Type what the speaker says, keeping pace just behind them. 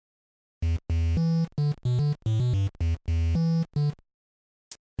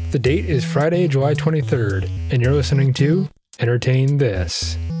The date is Friday, July 23rd, and you're listening to Entertain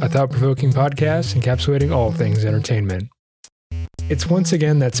This, a thought-provoking podcast encapsulating all things entertainment. It's once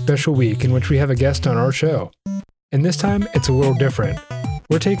again that special week in which we have a guest on our show. And this time, it's a little different.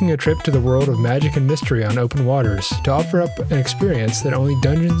 We're taking a trip to the world of magic and mystery on open waters to offer up an experience that only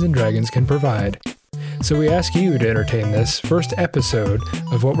Dungeons & Dragons can provide. So we ask you to entertain this first episode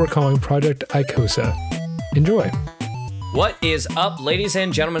of what we're calling Project Icosa. Enjoy! What is up, ladies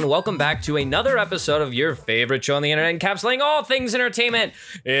and gentlemen? Welcome back to another episode of your favorite show on the internet, encapsulating all things entertainment.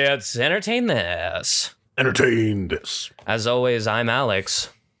 It's Entertain This. Entertain This. As always, I'm Alex.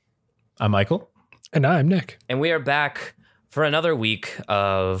 I'm Michael. And I'm Nick. And we are back for another week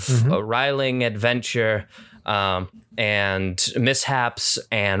of a riling adventure and mishaps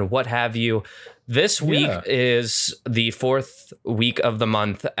and what have you. This week is the fourth week of the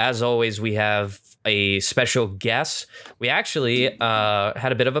month. As always, we have a special guest. We actually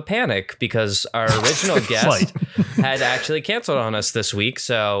had a bit of a panic because our original guest had actually canceled on us this week.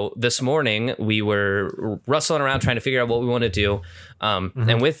 So this morning we were rustling around trying to figure out what we want to do.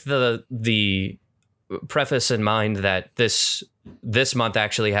 And with the preface in mind that this month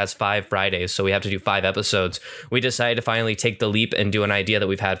actually has 5 Fridays, so we have to do 5 episodes, we decided to finally take the leap and do an idea that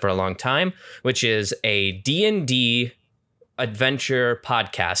we've had for a long time, which is a D&D adventure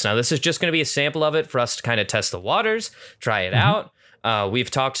podcast. Now, this is just going to be a sample of it for us to kind of test the waters, try it out. We've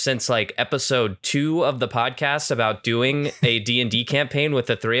talked since like episode 2 of the podcast about doing a D&D campaign with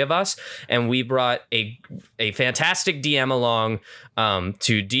the 3 of us, and we brought a fantastic DM along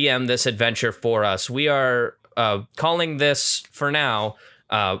to DM this adventure for us. We are calling this for now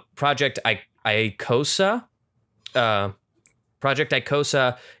Project Icosa. Project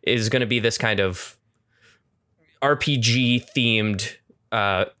Icosa is going to be this kind of RPG themed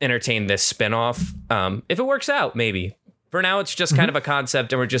Entertain This spinoff. If it works out, maybe. For now, it's just kind of a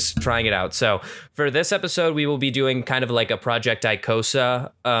concept and we're just trying it out. So for this episode, we will be doing kind of like a Project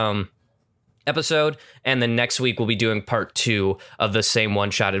Icosa episode. And then next week, we'll be doing part 2 of the same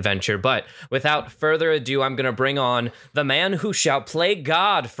one-shot adventure. But without further ado, I'm going to bring on the man who shall play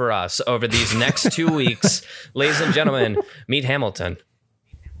God for us over these next 2 weeks. Ladies and gentlemen, meet Hamilton.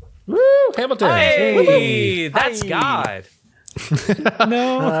 Woo! Hamilton! Hey, that's God.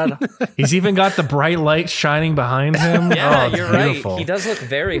 No. He's even got the bright light shining behind him. Yeah, oh, you're beautiful. right. He does look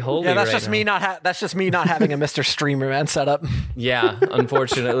very holy. Yeah, that's right just now. me not. That's just me not having a Mr. Streamerman set up. Yeah,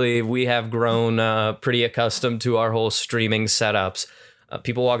 unfortunately, we have grown pretty accustomed to our whole streaming setups.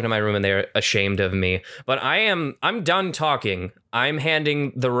 People walk into my room and they're ashamed of me. But I'm done talking. I'm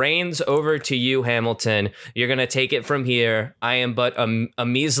handing the reins over to you, Hamilton. You're gonna take it from here. I am but a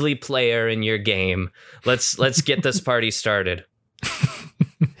measly player in your game. Let's get this party started.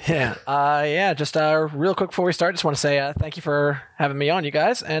 Yeah. Just real quick before we start, just want to say thank you for having me on, you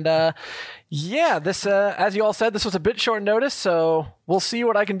guys. And this, as you all said, this was a bit short notice, so we'll see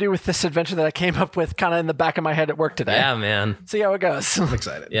what I can do with this adventure that I came up with kind of in the back of my head at work today. Yeah, man. See how it goes. I'm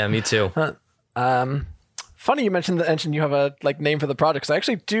excited. Yeah, me too. Funny you mentioned you have a name for the project. So I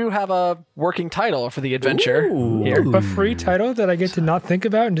actually do have a working title for the adventure here. A free title that I get to not think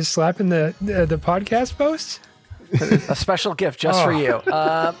about and just slap in the podcast post? A special gift just for you.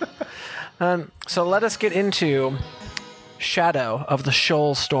 So let us get into Shadow of the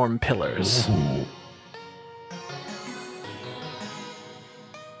Shoal Storm Pillars.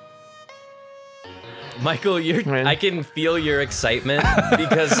 Michael, I can feel your excitement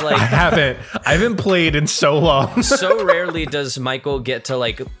because I haven't played in so long. so rarely does Michael get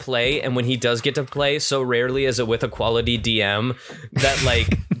to play, and when he does get to play, so rarely is it with a quality DM that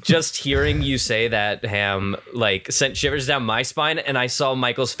just hearing you say that, Ham, sent shivers down my spine, and I saw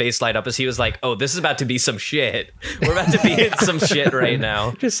Michael's face light up as he was like, oh, this is about to be some shit. We're about to be in some shit right now.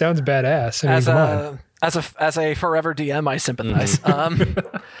 It just sounds badass. I mean, As a forever DM, I sympathize.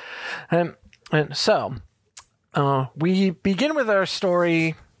 And so, we begin with our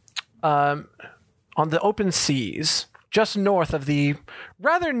story on the open seas, just north of the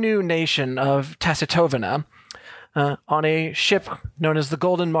rather new nation of Tacitovina, on a ship known as the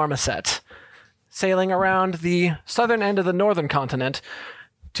Golden Marmoset, sailing around the southern end of the northern continent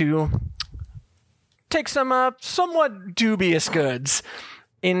to take some somewhat dubious goods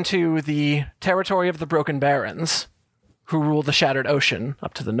into the territory of the Broken Barons, who rule the Shattered Ocean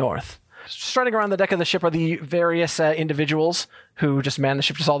up to the north. Strutting around the deck of the ship are the various individuals who just man the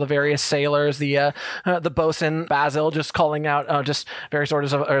ship, just all the various sailors, the bosun Basil, just calling out just various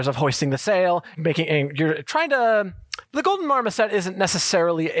orders of hoisting the sail, you're trying to. The Golden Marmoset isn't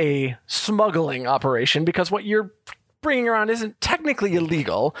necessarily a smuggling operation because what you're bringing around isn't technically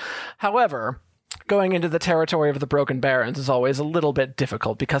illegal. However, going into the territory of the Broken Barons is always a little bit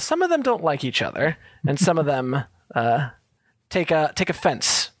difficult because some of them don't like each other, and some of them take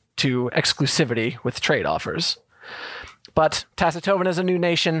offense to exclusivity with trade offers. But Tacitovan is a new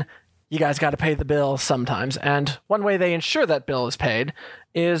nation. You guys got to pay the bill sometimes, and one way they ensure that bill is paid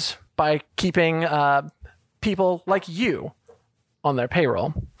is by keeping people like you on their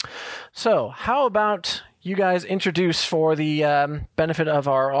payroll. So, how about you guys introduce, for the benefit of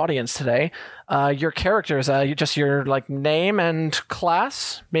our audience today, your characters, just your name and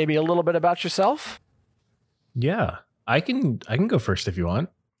class, maybe a little bit about yourself? Yeah, I can go first if you want.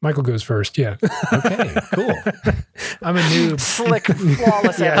 Michael goes first. Yeah. Okay, cool. I'm a noob. Slick,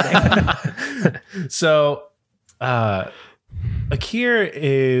 flawless editing. So, Akir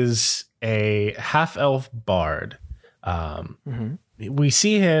is a half-elf bard. We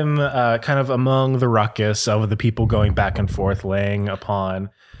see him kind of among the ruckus of the people going back and forth, laying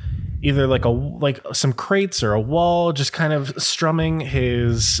upon either like some crates or a wall, just kind of strumming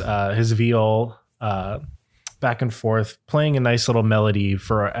his viol back and forth, playing a nice little melody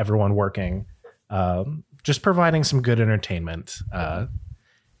for everyone working, just providing some good entertainment.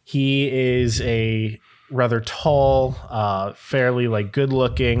 He is a rather tall, fairly good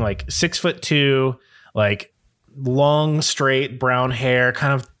looking, 6'2", long, straight brown hair,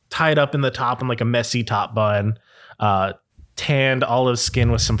 kind of tied up in the top in a messy top bun, tanned olive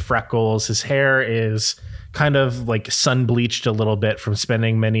skin with some freckles. His hair is kind of sun bleached a little bit from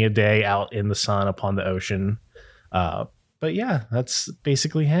spending many a day out in the sun upon the ocean. But yeah, that's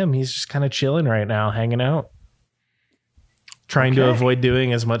basically him. He's just kind of chilling right now, hanging out, trying to avoid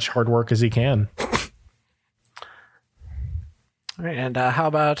doing as much hard work as he can. All right, and how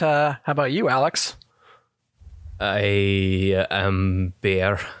about you, Alex? I am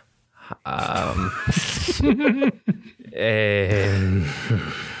Bear. I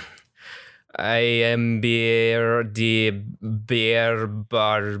am Bear, the Bear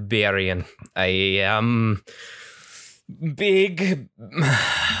Barbarian. I am big.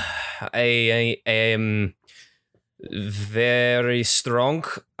 I am very strong.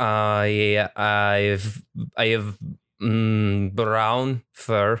 I have brown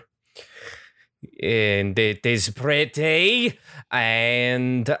fur. And it is pretty,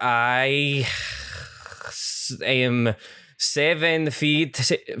 and I am 7 feet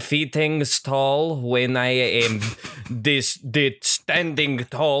tall when I am standing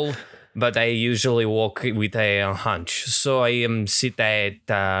tall, but I usually walk with a hunch. So I am sit at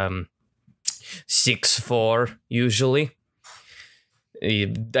 6'4" usually.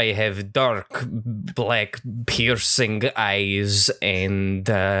 I have dark black piercing eyes, and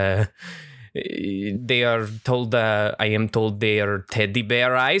they are told, I am told they are teddy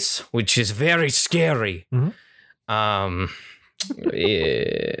bear eyes, which is very scary. Mm-hmm.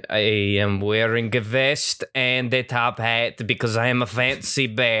 I am wearing a vest and a top hat because I am a fancy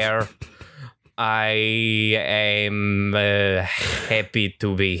bear. I am happy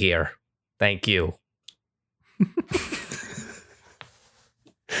to be here. Thank you.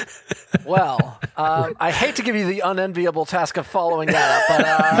 Well, I hate to give you the unenviable task of following that up,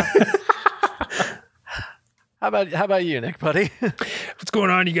 but how about you, Nick, buddy? What's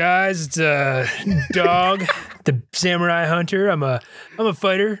going on, you guys? It's Dog, the samurai hunter. I'm a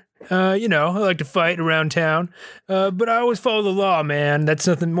fighter. I like to fight around town, but I always follow the law, man. That's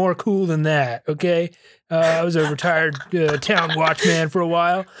nothing more cool than that. Okay, I was a retired town watchman for a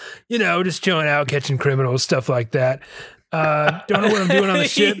while. Just chilling out, catching criminals, stuff like that. Don't know what I'm doing on the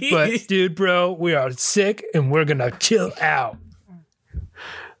ship, but dude, bro, we are sick and we're gonna chill out.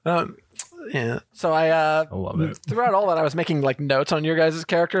 Yeah. So I love it. Throughout all that, I was making notes on your guys'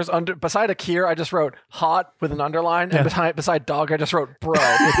 characters. Beside Akir, I just wrote hot with an underline, and beside Dog, I just wrote bro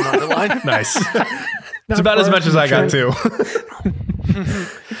with an underline. Nice. It's about as much as I got too.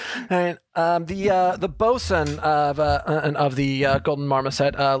 And the bosun of the Golden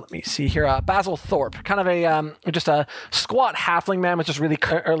Marmoset. Let me see here. Basil Thorpe, kind of just a squat halfling man with just really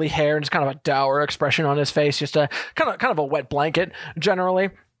curly hair and just kind of a dour expression on his face. Just a kind of a wet blanket generally.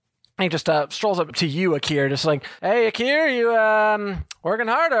 He just strolls up to you, Akir, just hey, Akir, you working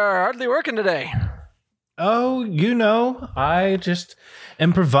hard or hardly working today? Oh, I just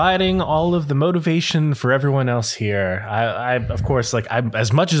am providing all of the motivation for everyone else here. I of course, I'm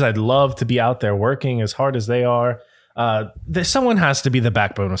as much as I'd love to be out there working as hard as they are. Someone has to be the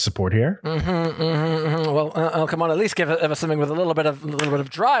backbone of support here. Well, come on, at least give us something with a little bit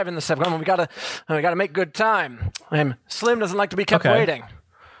of drive in the step. Come on, we gotta make good time. Slim doesn't like to be kept waiting.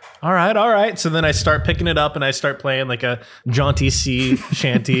 All right. So then I start picking it up and I start playing a jaunty sea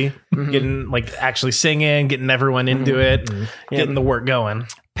shanty, getting actually singing, getting everyone into it, and getting the work going.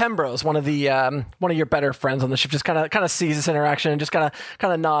 Pembrose, one of your better friends on the ship, just kind of sees this interaction and just kind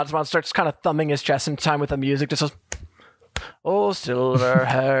of nods while starts kind of thumbing his chest in time with the music. Just goes, "Oh,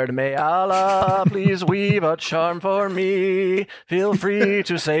 silver-haired Mayala, please weave a charm for me. Feel free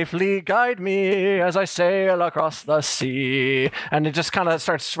to safely guide me as I sail across the sea." And it just kind of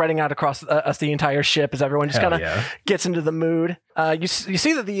starts spreading out across the entire ship as everyone just kind of gets into the mood. You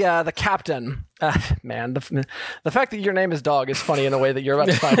see that the captain, man, the fact that your name is Dog is funny in a way that you're about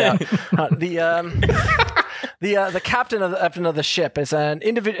to find out. The captain of the ship is an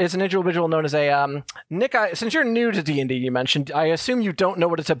individual known as a Nick. Since you're new to D&D, you mentioned, I assume you don't know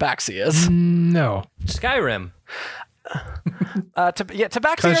what a tabaxi is. No. Skyrim.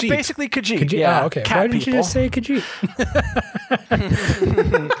 Tabaxi are basically Khajiit. Yeah, okay. Why didn't you just say Khajiit?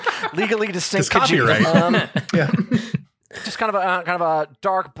 Legally distinct Khajiit. Yeah. Just kind of a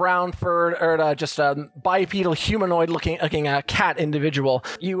dark brown fur, or just a bipedal humanoid looking cat individual.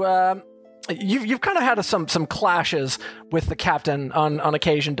 You've kind of had some clashes with the captain on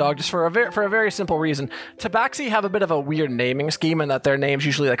occasion, Dog, just for a very simple reason. Tabaxi have a bit of a weird naming scheme in that their name's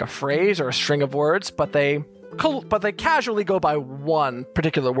usually like a phrase or a string of words, but they casually go by one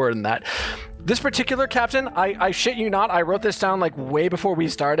particular word in that. This particular captain, I shit you not, I wrote this down like way before we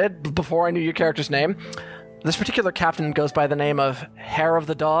started, before I knew your character's name. This particular captain goes by the name of Hair of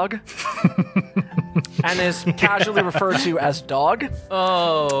the Dog and is casually referred to as Dog.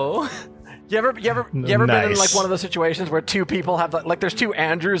 Oh. You ever been in like one of those situations where two people have like there's two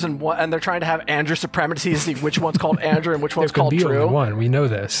Andrews and they're trying to have Andrew supremacy to see which one's called Andrew and which one's called Drew? One, we know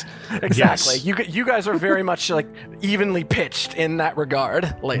this. Exactly. Yes. You guys are very much like evenly pitched in that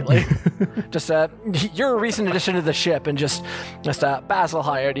regard lately. Just you're a recent addition to the ship, and just Basil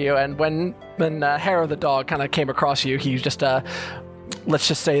hired you, and when Hair of the Dog kind of came across you, he just let's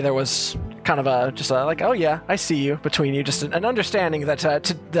just say there was kind of like, oh yeah, I see you between you, just an understanding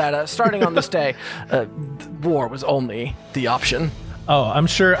that starting on this day, war was only the option. Oh, I'm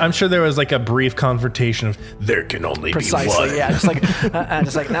sure there was like a brief confrontation of there can only be one. Precisely, yeah.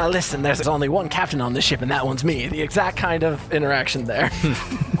 Just like now listen, there's only one captain on this ship, and that one's me. The exact kind of interaction there.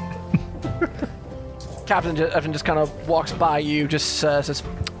 Captain Evan just kind of walks by you, just says,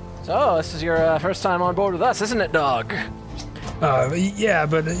 "So this is your first time on board with us, isn't it, Dog?" Yeah,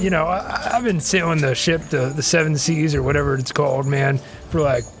 but I've been sailing the ship, the Seven Seas or whatever it's called, man,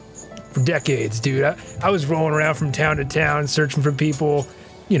 for decades, dude. I was rolling around from town to town, searching for people,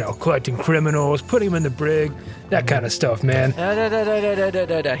 collecting criminals, putting them in the brig, that kind of stuff, man.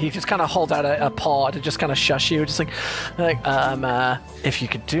 He just kind of holds out a paw to just kind of shush you, just like, if you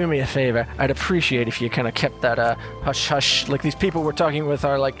could do me a favor, I'd appreciate if you kind of kept that hush hush. Like, these people we're talking with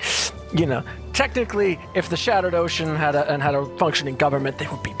are like, technically, if the Shattered Ocean had a functioning government, they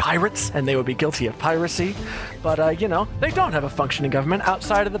would be pirates, and they would be guilty of piracy. But, they don't have a functioning government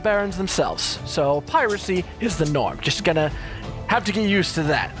outside of the Barons themselves. So piracy is the norm. Just gonna have to get used to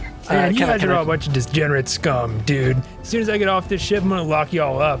that. Man, you guys are all a bunch of degenerate scum, dude. As soon as I get off this ship, I'm gonna lock you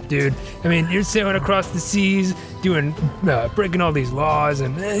all up, dude. I mean, you're sailing across the seas, breaking all these laws,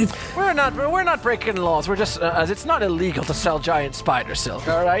 and we're not breaking laws. We're just it's not illegal to sell giant spider silk,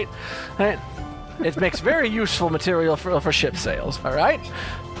 all right? It makes very useful material for ship sails, all right?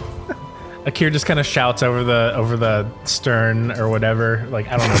 Akir just kind of shouts over the stern or whatever, like,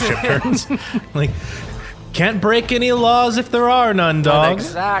 I don't know, ship terms, like, can't break any laws if there are none, Dog.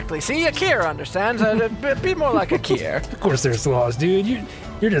 Exactly. See, Akir understands. Be more like Akir. Of course there's laws, dude.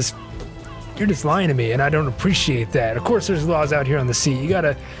 You're just lying to me, and I don't appreciate that. Of course there's laws out here on the sea. You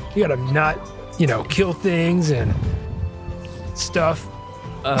gotta not, kill things and stuff.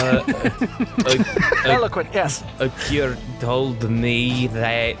 Eloquent, yes. Akir told me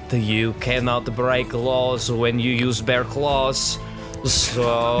that you cannot break laws when you use bear claws.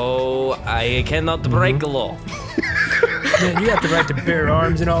 So I cannot break a law. Man, you have the right to bear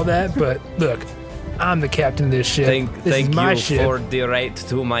arms and all that, but look, I'm the captain of this ship. This is my ship. For the right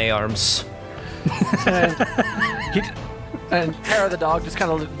to my arms. And Hair of the Dog just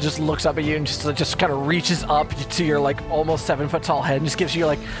kind of looks up at you and just kind of reaches up to your like almost 7 foot tall head and just gives you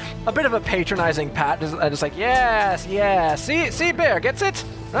like a bit of a patronizing pat, just like, yes, see bear gets it,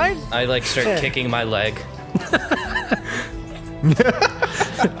 right? I start kicking my leg.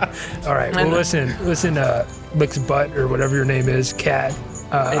 All right, well, listen, Lick's butt or whatever your name is, Cat.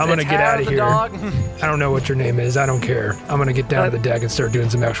 I'm gonna get out of here. Dog? I don't know what your name is. I don't care. I'm gonna get down to the deck and start doing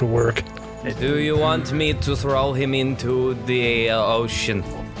some actual work. Do you want me to throw him into the ocean?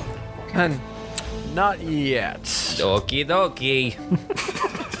 And not yet. Okie dokie.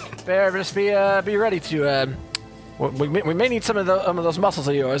 Bear, just be ready to. We may need some of those muscles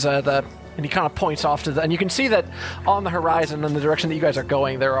of yours. The And he kind of points off to and you can see that on the horizon, in the direction that you guys are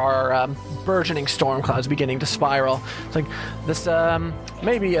going, there are burgeoning storm clouds beginning to spiral. It's like this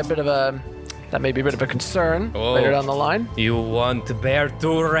may be a bit of a concern later down the line. You want Bear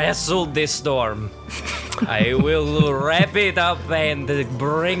to wrestle this storm? I will wrap it up and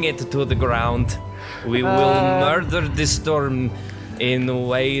bring it to the ground. We will murder this storm in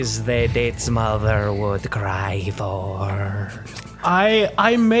ways that its mother would cry for.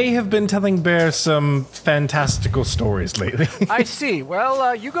 I may have been telling Bear some fantastical stories lately. I see.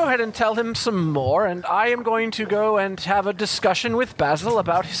 Well, you go ahead and tell him some more, and I am going to go and have a discussion with Basil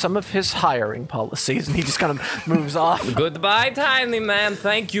about some of his hiring policies. And he just kind of moves off. Goodbye, tiny man.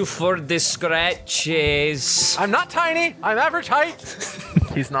 Thank you for the scratches. I'm not tiny. I'm average height.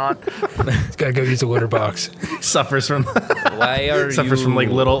 He's not. He's got to go use a litter box. Suffers from like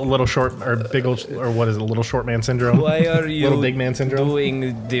little short or big old, or what is it, little short man syndrome? Why are you little big man syndrome?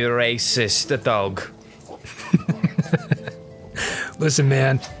 Doing the racist dog? Listen,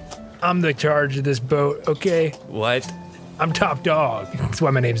 man, I'm the charge of this boat, okay? What? I'm top dog. That's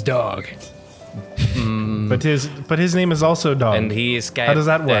why my name's Dog. But his name is also Dog. And he is captain. How does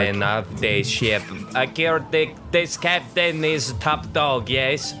that work? Of the ship. This captain is top dog,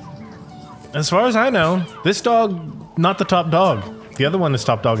 yes? As far as I know, this dog, not the top dog. The other one is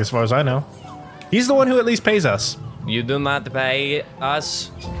top dog as far as I know. He's the one who at least pays us. You do not pay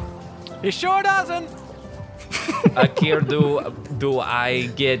us? He sure doesn't. Akir, do I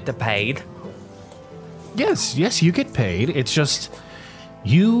get paid? Yes, you get paid. It's just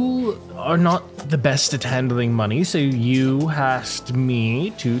you are not the best at handling money, so you asked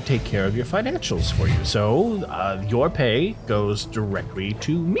me to take care of your financials for you. So your pay goes directly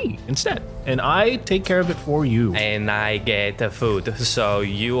to me instead, and I take care of it for you. And I get the food, so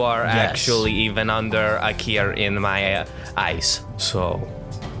you are actually even under Akir in my eyes. So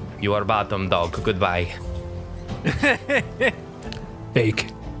you are bottom dog. Goodbye.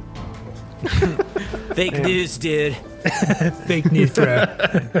 Fake. Fake news, dude. Fake news, bro.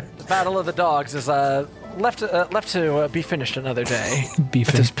 The Battle of the Dogs is left to be finished another day.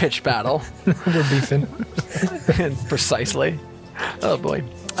 Beefing. This pitch battle. We're beefing. Precisely. Oh boy.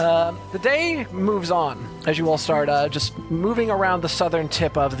 The day moves on as you all start just moving around the southern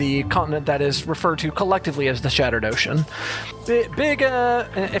tip of the continent that is referred to collectively as the Shattered Ocean.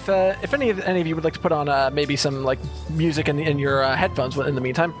 If any of you would like to put on maybe some like music in your headphones in the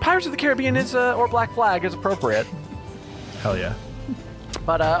meantime, Pirates of the Caribbean is or Black Flag is appropriate. Hell yeah.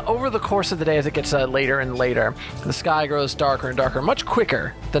 But over the course of the day, as it gets later and later, the sky grows darker and darker, much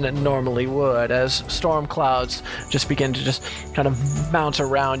quicker than it normally would, as storm clouds just begin to just kind of mount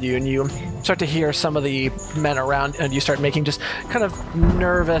around you, and you start to hear some of the men around, and you start making just kind of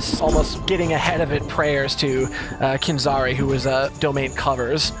nervous, almost getting ahead of it prayers to Kinzari, who is domain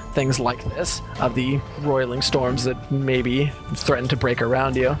covers things like this of the roiling storms that maybe threaten to break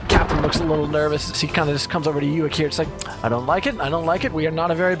around you. Captain looks a little nervous, so he kind of just comes over to you, Akir. It's like, I don't like it. We are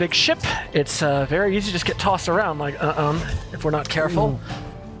not a very big ship. It's very easy to just get tossed around, like, if we're not careful.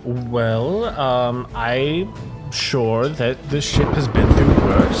 Well, I'm sure that this ship has been through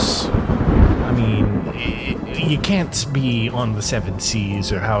worse. I mean, you can't be on the seven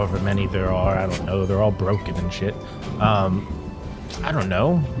seas or however many there are. I don't know. They're all broken and shit. I don't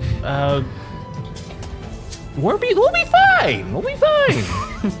know. We'll be fine. We'll be fine.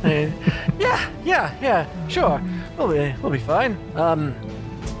 Yeah, sure. We'll be fine.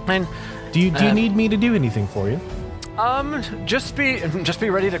 And do you need me to do anything for you? Just be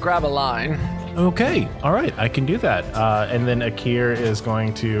ready to grab a line. Okay, all right, I can do that. And then Akir is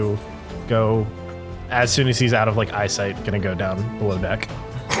going to go, as soon as he's out of like eyesight, gonna go down below deck.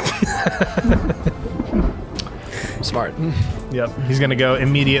 Smart. Yep, he's gonna go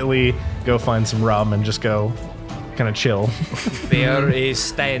immediately go find some rum and just go kind of chill. Bear is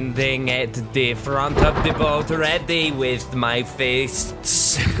standing at the front of the boat, ready with my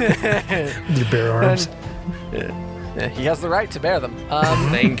fists. Your bare arms. He has the right to bear them.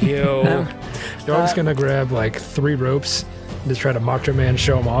 Thank you. Dog's gonna grab like 3 ropes and just try to Macho Man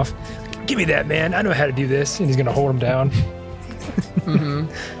show him off. Give me that, man. I know how to do this. And he's gonna hold him down.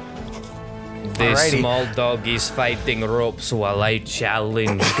 This Alrighty. small dog is fighting ropes while I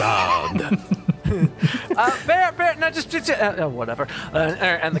challenge God. Bear, no, just whatever.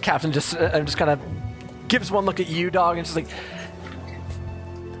 And the captain just kind of gives one look at you, dog, and just like,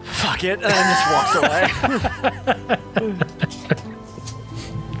 fuck it, and then just walks away.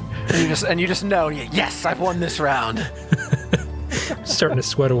 and you just know, yes, I've won this round. Starting to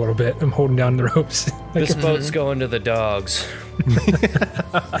sweat a little bit. I'm holding down the ropes. This boat's going to the dogs.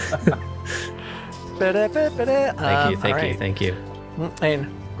 Thank Thank you.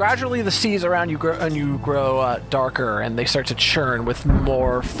 And gradually the seas around you grow darker, and they start to churn with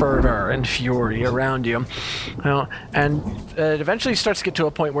more fervor and fury around you. And it eventually starts to get to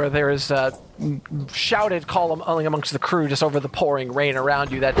a point where there is shouted calling amongst the crew just over the pouring rain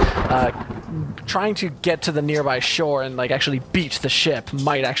around you that trying to get to the nearby shore and actually beach the ship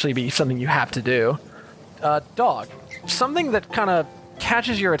might actually be something you have to do. Dog, something that kind of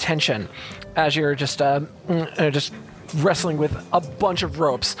catches your attention as you're just wrestling with a bunch of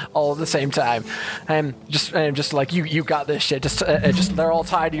ropes all at the same time, and just like you got this shit. Just they're all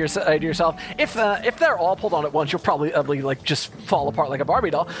tied to yourself. If they're all pulled on at once, you'll probably just fall apart like a Barbie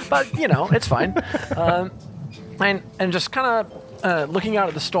doll. But it's fine. And just kind of looking out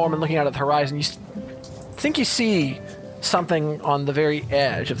at the storm and looking out at the horizon, you think you see something on the very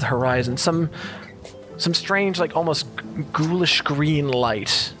edge of the horizon. Some strange, almost ghoulish green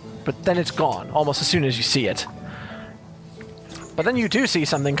light, but then it's gone almost as soon as you see it. But then you do see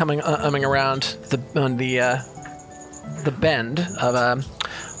something coming around the bend of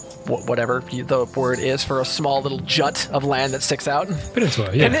whatever the word is for a small little jut of land that sticks out.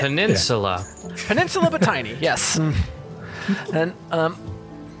 Peninsula, yeah. Peninsula. Yeah. Peninsula, but tiny, yes. And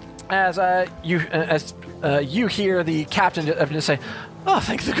as you hear the captain just say, "Oh,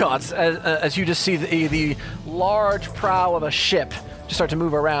 thank the gods!" As you just see the large prow of a ship just start to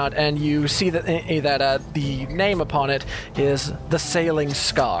move around, and you see that the name upon it is the Sailing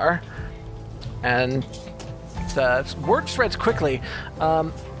Scar, and the word spreads quickly.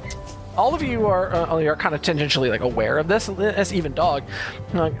 All of you are kind of tangentially aware of this. As even Dog,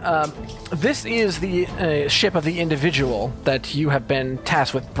 this is the ship of the individual that you have been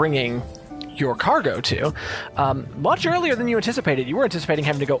tasked with bringing your cargo to, much earlier than you anticipated. You were anticipating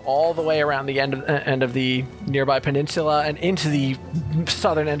having to go all the way around the end of the nearby peninsula and into the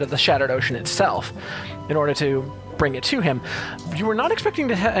southern end of the Shattered Ocean itself in order to bring it to him. You were not expecting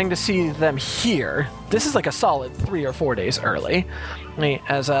to see them here. This is a solid 3 or 4 days early,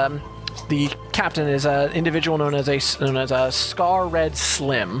 as the captain is an individual known as a Scar Red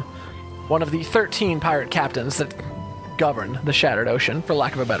Slim, one of the 13 pirate captains that govern the Shattered Ocean, for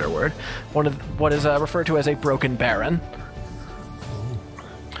lack of a better word. One of what is referred to as a Broken Baron.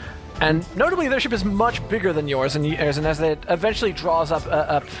 And notably, their ship is much bigger than yours, and as it eventually draws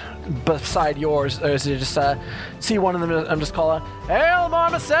up beside yours, as you just see one of them, just call out, "Hail,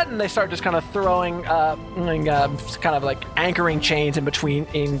 Marmoset!" and they start just kind of throwing, anchoring chains in between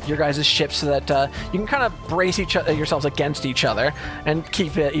your guys' ships so that you can kind of brace yourselves against each other and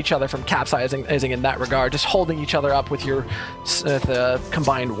keep each other from capsizing in that regard, just holding each other up with your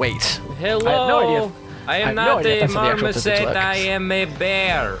combined weight. Hello! I have no idea. I am not a marmoset, I am a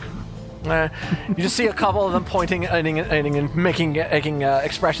bear. You just see a couple of them pointing and making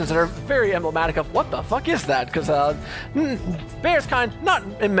expressions that are very emblematic of what the fuck is that? Because bear's kind, not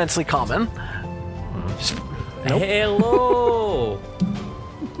immensely common. Nope. Hello!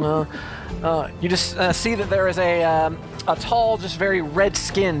 You just see that there is a tall, just very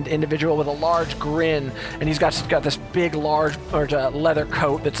red-skinned individual with a large grin, and he's got this big, large leather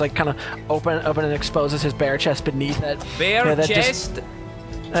coat that's kind of open and exposes his bare chest beneath it. Bare chest?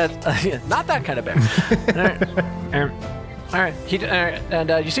 Not that kind of bear. All right.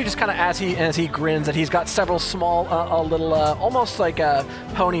 And you see, just kind of as he grins, that he's got several small, little, almost like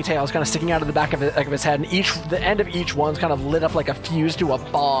ponytails, kind of sticking out of the back of his head, and the end of each one's kind of lit up like a fuse to a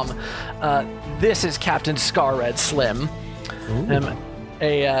bomb. This is Captain Scar Red Slim.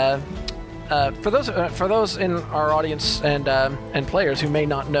 For those in our audience and players who may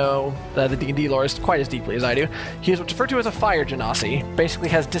not know the D&D lore quite as deeply as I do, he is what's referred to as a fire genasi. Basically,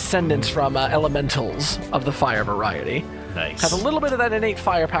 has descendants from elementals of the fire variety. Nice. Has a little bit of that innate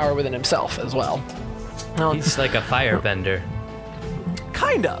firepower within himself as well. He's like a firebender.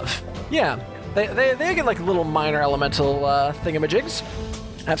 Kind of, yeah. They get little minor elemental thingamajigs.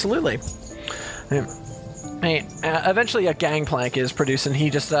 Absolutely. Eventually a gangplank is produced, and he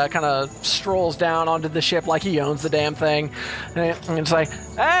just kind of strolls down onto the ship like he owns the damn thing. And it's like,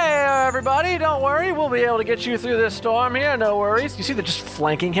 "Hey, everybody, don't worry. We'll be able to get you through this storm here. No worries." You see that just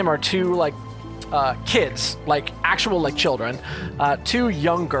flanking him are two, kids, actual children. Two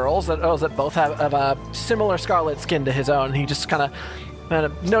young girls that both have a similar scarlet skin to his own. He just kind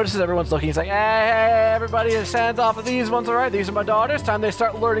of notices everyone's looking. He's like, hey, everybody, hands off of these ones, all right? These are my daughters. Time they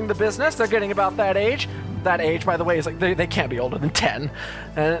start learning the business. They're getting about that age. That age, by the way, is they can't be older than 10.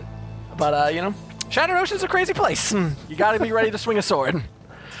 But Shattered Ocean's a crazy place. You got to be ready to swing a sword.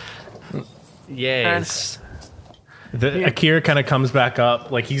 Yes. Akira kind of comes back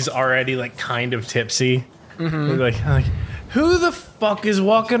up, he's already kind of tipsy. Mm-hmm. Who the fuck is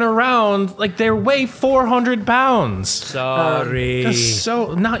walking around like they weigh 400 pounds? Sorry.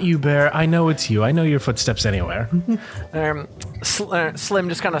 So, not you, Bear. I know it's you. I know your footsteps anywhere. Slim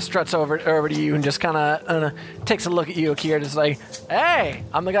just kind of struts over to you and just kind of takes a look at you, Akira, just like, hey,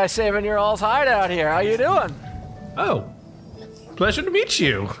 I'm the guy saving your all's hideout here. How you doing? Oh, pleasure to meet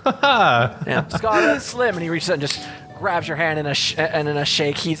you. Yeah, Scarlet, Slim, and he reaches out and just grabs your hand in a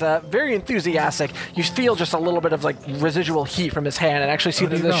shake. He's very enthusiastic. You feel just a little bit of like residual heat from his hand, and actually see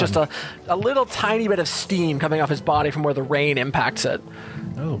that there's just a little tiny bit of steam coming off his body from where the rain impacts it.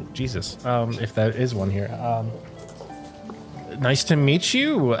 Oh, Jesus. If that is one here. Nice to meet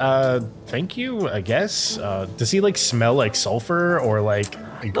you. Thank you, I guess. Does he like smell like sulfur or like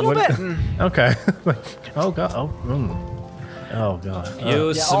a little bit? Okay. Oh god. Oh god.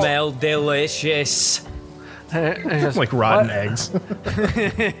 You smell delicious. Like rotten eggs.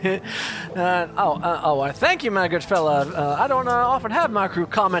 Thank you, my good fella. I don't often have my crew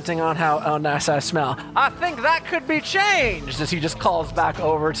commenting on how nice I smell. I think that could be changed. As he just calls back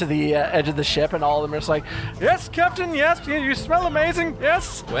over to the edge of the ship, and all of them are just like, yes, Captain, yes, you smell amazing,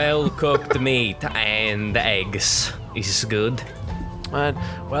 yes. Well cooked meat and eggs is good.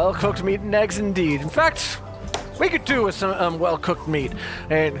 Well cooked meat and eggs indeed. In fact, we could do with some well-cooked meat.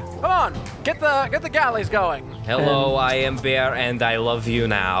 And come on, get the galleys going. Hello, I am Bear, and I love you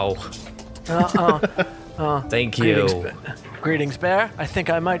now. Thank you. Greetings, Bear. I think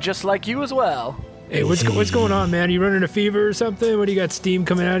I might just like you as well. Hey, what's going on, man? You running a fever or something? What do you got? Steam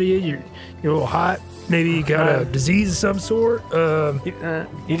coming out of you? You're a little hot. Maybe you got a disease of some sort.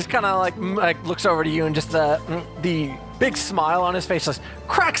 He just kind of like looks over to you, and just the big smile on his face just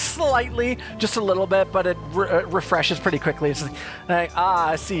cracks slightly, just a little bit, but it refreshes pretty quickly. It's like,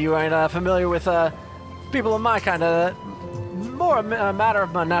 I see you ain't familiar with people of my kind of. More a matter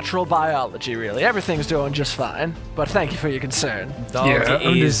of my natural biology, really. Everything's doing just fine, but thank you for your concern. Dog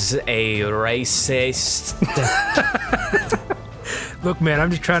is a racist. Look, man, I'm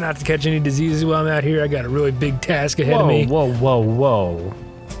just trying not to catch any diseases while I'm out here. I got a really big task ahead of me. Whoa.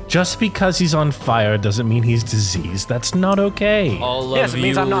 Just because he's on fire doesn't mean he's diseased. That's not okay. All of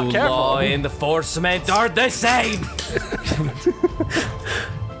you law enforcement are the same.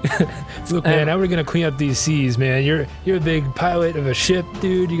 Look, man, how are we gonna clean up these seas, man? You're a big pilot of a ship,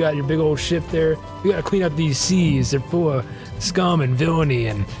 dude. You got your big old ship there. We gotta clean up these seas. They're full of scum and villainy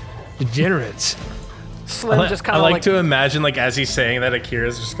and degenerates. Slim just kind of like to imagine, like, as he's saying that,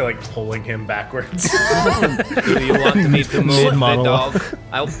 Akira's just like pulling him backwards. Do you want me to move the dog?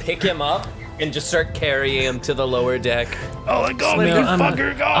 I'll pick him up and just start carrying him to the lower deck. Oh, let go, man,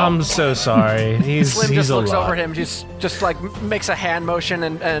 fucker, go! I'm so sorry. Slim just looks lot. over him, just like makes a hand motion,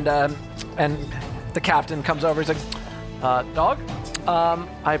 and the captain comes over. He's like, dog,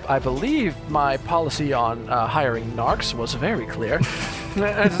 I believe my policy on hiring narcs was very clear. And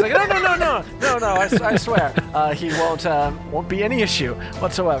it's like, no, I swear, he won't be any issue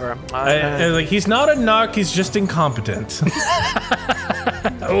whatsoever. Like, he's not a narc, he's just incompetent.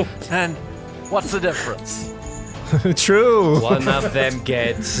 Oh. And what's the difference? True. One of them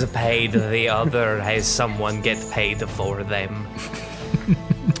gets paid, the other has someone get paid for them.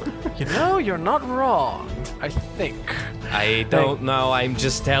 You know, you're not wrong, I think. I don't know, I'm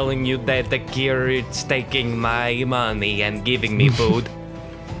just telling you that the Akira's taking my money and giving me food.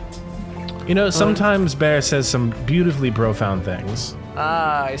 You know, sometimes Bear says some beautifully profound things.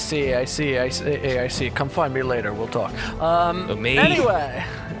 I see. Come find me later, we'll talk. Me? Anyway,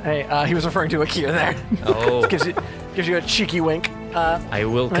 hey, he was referring to Akira there. Oh. gives you a cheeky wink. I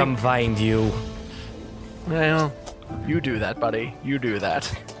will come find you. Well, you do that, buddy. You do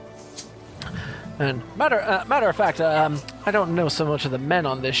that. And matter of fact, I don't know so much of the men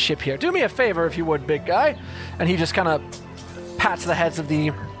on this ship here. Do me a favor, if you would, big guy. And he just kind of pats the heads of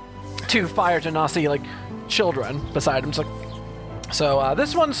the two Fire Genasi, like, children beside him. So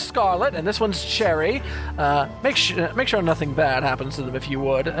this one's Scarlet, and this one's Cherry. Make sure nothing bad happens to them, if you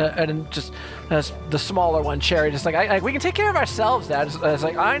would. And just the smaller one, Cherry, just like, we can take care of ourselves, Dad. It's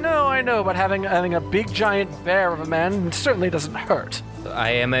like, I know, but having a big giant bear of a man certainly doesn't hurt.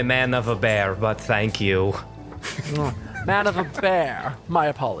 I am a man of a bear, but thank you. Man of a bear. My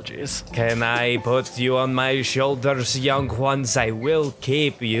apologies. Can I put you on my shoulders, young ones? I will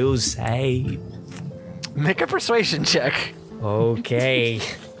keep you safe. Make a persuasion check. Okay.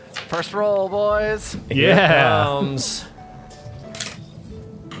 First roll, boys. Here comes.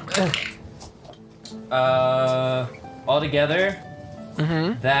 Altogether,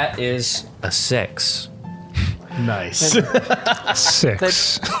 that is a 6. Nice.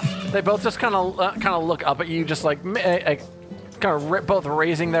 6. They both just kind of look up at you, just like kind of both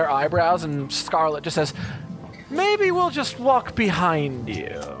raising their eyebrows, and Scarlet just says, maybe we'll just walk behind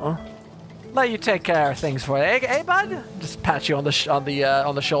you. Let you take care of things for you. Hey, bud? Just pat you on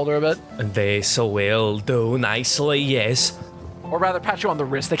the shoulder a bit. They so will do nicely, yes. Or rather, pat you on the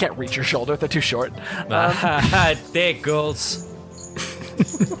wrist. They can't reach your shoulder. They're too short. Tickles.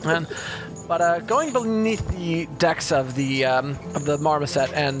 But going beneath the decks of the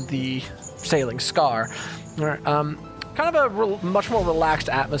Marmoset and the Sailing Scar, kind of a much more relaxed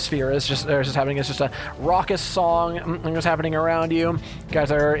atmosphere is just happening. It's just a raucous song is happening around you. You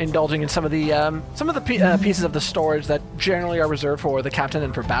guys are indulging in some of the pieces of the storage that generally are reserved for the captain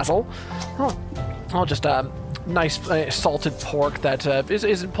and for Basil. Oh, just nice salted pork that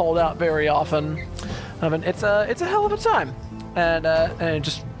isn't pulled out very often. It's a hell of a time, and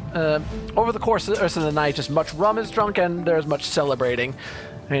just over the course of the night, just much rum is drunk and there's much celebrating.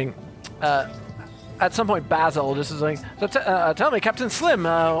 I mean, at some point, Basil just is like, so tell me, Captain Slim,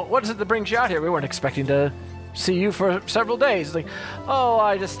 what is it that brings you out here? We weren't expecting to see you for several days. Like, oh,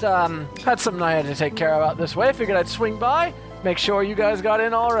 I just had something I had to take care of out this way. Figured I'd swing by, make sure you guys got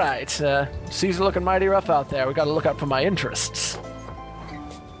in all right. Seas are looking mighty rough out there. We got to look out for my interests.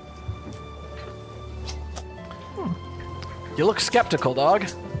 You look skeptical, dog.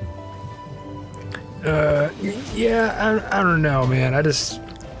 Yeah, I don't know, man. I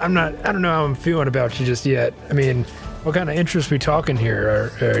don't know how I'm feeling about you just yet. I mean, what kind of interest we talking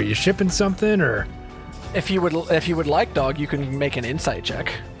here? Are you shipping something, or? If you would like, dog, you can make an insight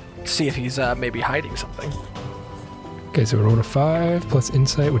check. See if he's maybe hiding something. Okay, so we rolled a 5 plus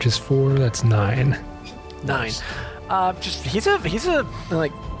insight, which is 4. That's 9. 9. Just he's a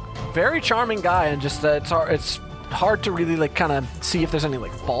like very charming guy, and just it's hard to really like kind of see if there's any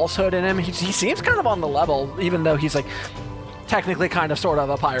like falsehood in him. He seems kind of on the level, even though he's like technically kind of sort of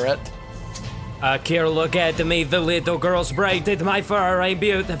a pirate. Here, look at me. The little girl's braided my fur ain't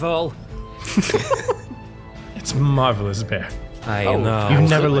beautiful. It's marvelous, Bear. I know. You've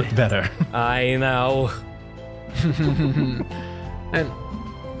never looked better. I know. And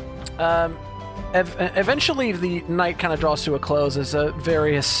eventually the night kind of draws to a close as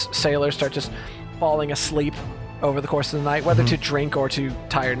various sailors start just falling asleep over the course of the night, whether to drink or to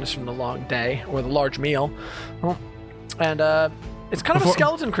tiredness from the long day or the large meal. And it's kind of a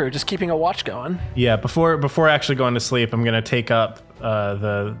skeleton crew just keeping a watch going. Yeah, before actually going to sleep, I'm going to take up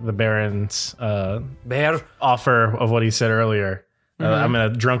the Baron's offer of what he said earlier. I'm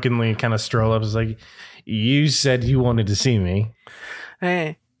going to drunkenly kind of stroll up. It's like, you said you wanted to see me.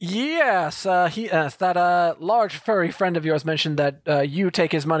 Yes, that large furry friend of yours mentioned that you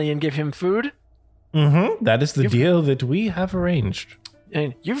take his money and give him food. Mm-hmm. That is the deal that we have arranged.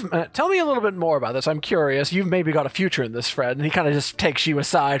 And tell me a little bit more about this. I'm curious. You've maybe got a future in this, Fred. And he kind of just takes you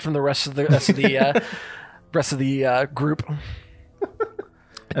aside from the rest of the group.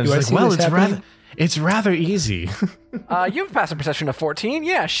 I was like, well, it's rather easy. You have passive perception of 14.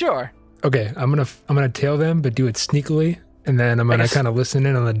 Yeah, sure. Okay, I'm gonna tail them, but do it sneakily, and then I'm gonna kind of listen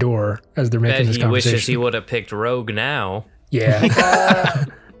in on the door as they're making this conversation. He wishes he would have picked Rogue now. Yeah.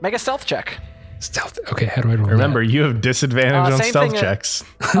 Make a stealth check. Stealth. Okay, how do I roll? Remember, you have disadvantage on stealth checks.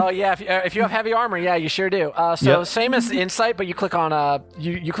 Oh yeah, if you have heavy armor, yeah, you sure do. Same as insight, but you click on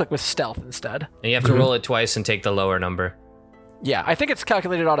you click with stealth instead. And you have to roll it twice and take the lower number. Yeah, I think it's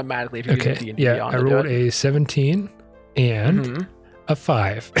calculated automatically if you use D&D Beyond. I rolled a 17 and a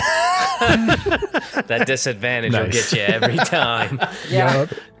 5. That disadvantage will get you every time. Yeah,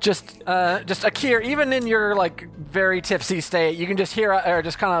 just Akir, even in your like very tipsy state, you can just hear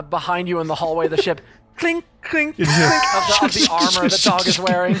just kind of behind you in the hallway of the ship, clink, clink, clink of the armor the dog is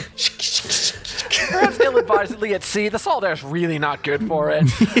wearing. Perhaps ill-advisedly at sea, the salt air's really not good for it.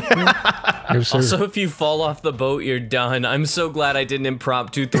 Also, if you fall off the boat, you're done. I'm so glad I didn't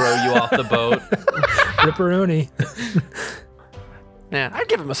impromptu throw you off the boat. Ripperoni. Yeah, I'd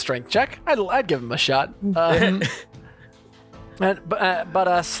give him a strength check. I'd give him a shot. But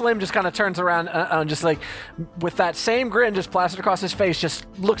Slim just kind of turns around and just like, with that same grin just plastered across his face, just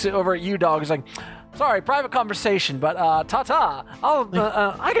looks over at you, dog. He's like, sorry, private conversation, but ta-ta.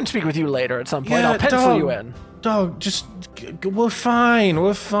 I can speak with you later at some point. I'll pencil you in. Dog, just, we're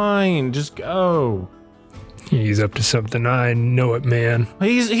fine. Just go. He's up to something. I know it, man.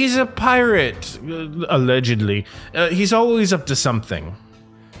 He's a pirate, allegedly. He's always up to something.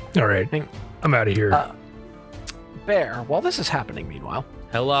 All right, I'm out of here. Bear, while this is happening, meanwhile.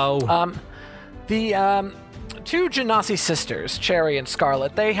 Hello. The two Genasi sisters, Cherry and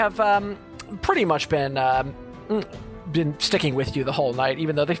Scarlet, they have pretty much been been sticking with you the whole night,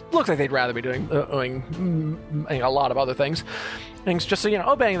 even though they look like they'd rather be doing a lot of other things just so,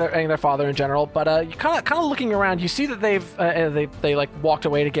 obeying their father in general. But you kind of looking around, you see that they like walked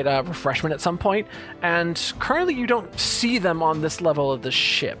away to get a refreshment at some point, and currently you don't see them on this level of the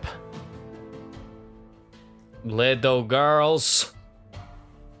ship. Little girls,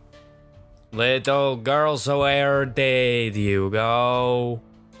 where did you go?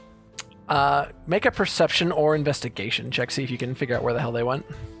 Make a perception or investigation check, see if you can figure out where the hell they went.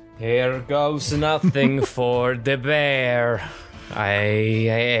 Here goes nothing for the bear. I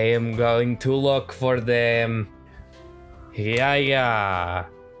am going to look for them. Yeah.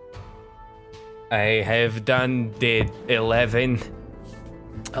 I have done the 11.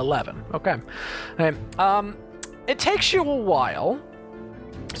 11. Okay. It takes you a while.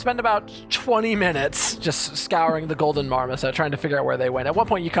 Spend about 20 minutes just scouring the Golden Marmoset, trying to figure out where they went. At one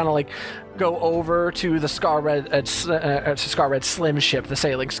point, you kind of like go over to the Scar Red Slim ship, the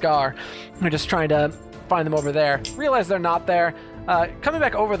Sailing Scar. You're just trying to find them over there. Realize they're not there. Coming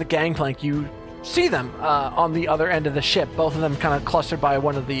back over the gangplank, you see them on the other end of the ship. Both of them kind of clustered by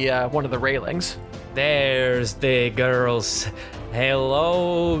one of the railings. There's the girls.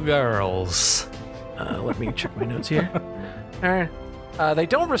 Hello, girls. Let me check my notes here. All right. They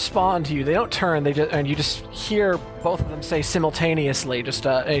don't respond to you. They don't turn. And you just hear both of them say simultaneously,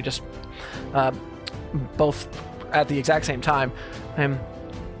 both at the exact same time.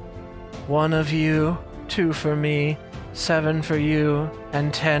 One of you, 2 for me, 7 for you,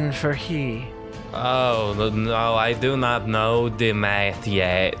 and 10 for he. Oh, no, I do not know the math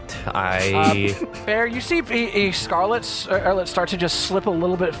yet. Bear, you see Scarlet start to just slip a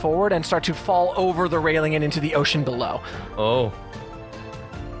little bit forward and start to fall over the railing and into the ocean below. Oh.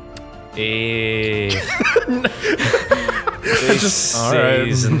 This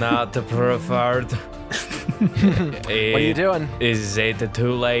is not preferred. What are you doing? Is it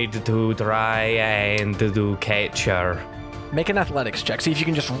too late to try and do catch her? Make an athletics check. See if you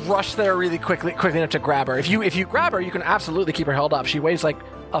can just rush there really quickly enough to grab her. If you grab her, you can absolutely keep her held up. She weighs like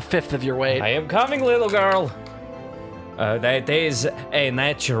a fifth of your weight. I am coming, little girl. That is a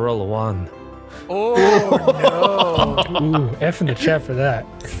natural 1. Oh, no. Ooh, F in the chat for that.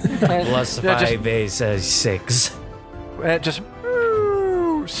 Plus 5 is 6. Just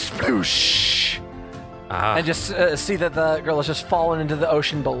sploosh. And just see that the girl has just fallen into the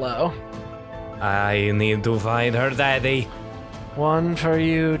ocean below. I need to find her daddy. 1 for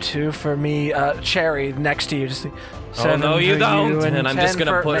you, 2 for me. Cherry next to you. Just oh no, you don't. And I'm just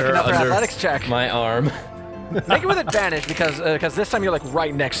gonna put her under athletics check. my arm. Make it with advantage because this time you're like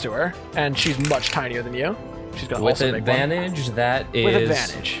right next to her, and she's much tinier than you. She's gonna with also advantage. Make one. That is with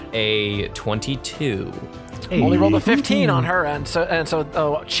advantage. A 22. Hey. Only rolled a 15 on her end,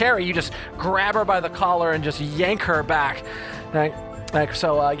 so Cherry, you just grab her by the collar and just yank her back.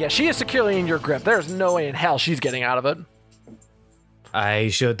 She is securely in your grip. There's no way in hell she's getting out of it. I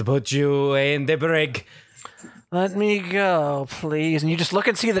should put you in the brig. Let me go, please. And you just look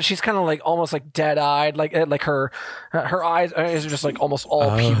and see that she's kind of like almost like dead-eyed, like her eyes are just like almost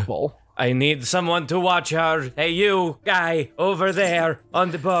all pupil. I need someone to watch her. Hey, you guy over there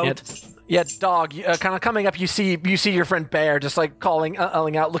on the boat. Dog. Kind of coming up, you see your friend Bear just like calling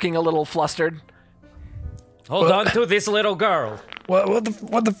out, looking a little flustered. Hold on to this little girl. What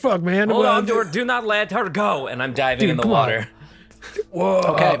the fuck, man? Hold on to her. Do not let her go. And I'm diving in the water. Whoa.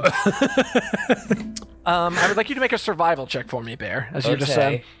 Okay. I would like you to make a survival check for me, Bear, as you're just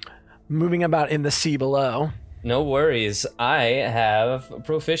moving about in the sea below. No worries. I have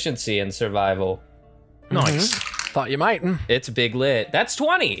proficiency in survival. Nice. Thought you might. It's big lit. That's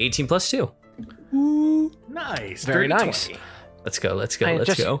 20. 18 plus 2. Ooh, nice. Very nice. 20. Let's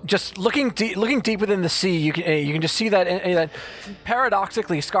go. Just looking deep within the sea, you can just see that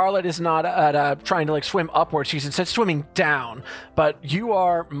paradoxically, Scarlet is not trying to like swim upwards. She's instead swimming down. But you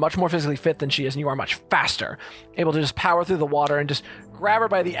are much more physically fit than she is, and you are much faster, able to just power through the water and just grab her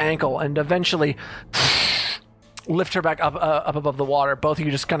by the ankle and eventually lift her back up above the water. Both of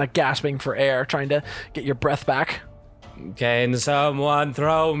you just kind of gasping for air, trying to get your breath back. Can someone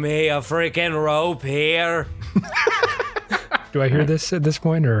throw me a freaking rope here? Do I hear this at this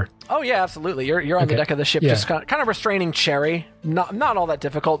point, or? Oh yeah, absolutely. You're on the deck of the ship, just kind of restraining Cherry. Not all that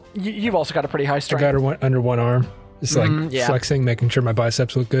difficult. You've also got a pretty high strength. I got her under one arm, just like flexing, making sure my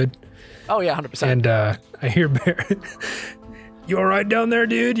biceps look good. Oh yeah, 100%. And I hear Bear. You all right down there,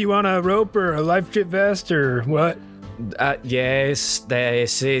 dude? You want a rope or a life jacket vest or what? Yes,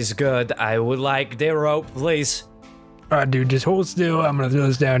 this is good. I would like the rope, please. All right, dude, just hold still. I'm gonna throw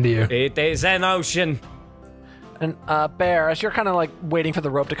this down to you. It is an ocean. And Bear, as you're kind of like waiting for the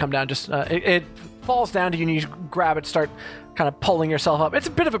rope to come down, just it falls down to you and you grab it, start kind of pulling yourself up. It's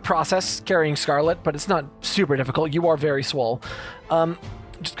a bit of a process carrying Scarlet, but it's not super difficult. You are very swole.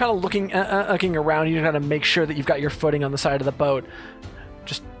 Just kind of looking around you to kind of make sure that you've got your footing on the side of the boat.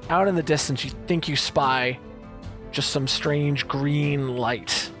 Just out in the distance, you think you spy just some strange green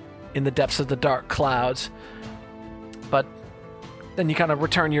light in the depths of the dark clouds. But then you kind of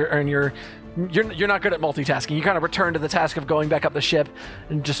return you're not good at multitasking. You kind of return to the task of going back up the ship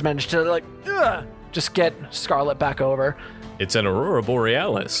and just manage to just get Scarlet back over. It's an Aurora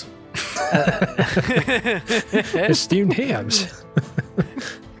Borealis. Esteemed hams.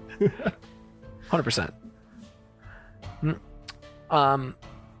 100%.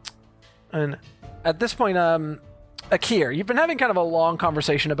 And at this point, Akir, you've been having kind of a long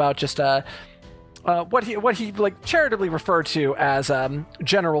conversation about just what he like charitably referred to as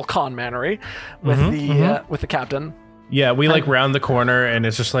general conmanery with the captain. Yeah, we like round the corner and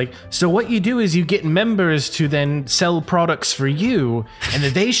it's just like, so what you do is you get members to then sell products for you, and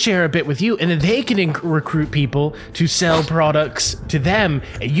then they share a bit with you, and then they can recruit people to sell products to them,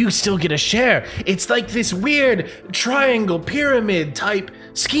 and you still get a share. It's like this weird triangle pyramid type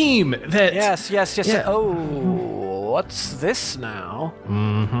scheme that... Yes. Yeah. Oh, what's this now?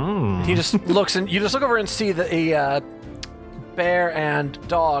 Mm-hmm. He just looks, and you just look over and see that a bear and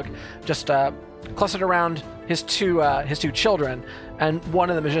dog just clustered around his two children, and one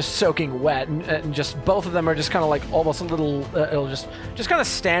of them is just soaking wet, and just both of them are just kind of like almost a little, just kind of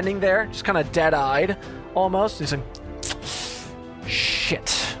standing there, just kind of dead-eyed, almost. He's like,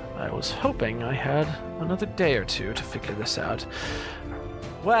 shit, I was hoping I had another day or two to figure this out.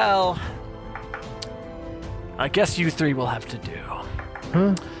 Well, I guess you three will have to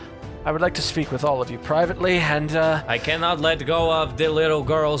do. I would like to speak with all of you privately, and I cannot let go of the little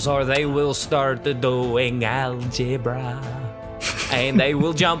girls or they will start doing algebra. And they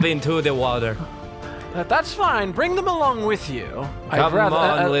will jump into the water. That's fine. Bring them along with you. Come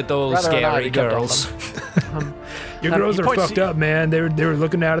on, little scary girls. Your girls are fucked up, man. They were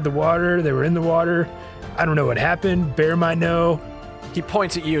looking out of the water. They were in the water. I don't know what happened. Bear might know. He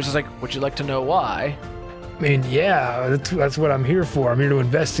points at you. He's like, would you like to know why? I mean, yeah, that's what I'm here for. I'm here to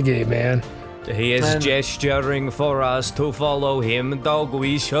investigate, man. He is gesturing for us to follow him, dog.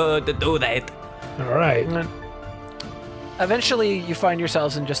 We should do that. All right. Eventually, you find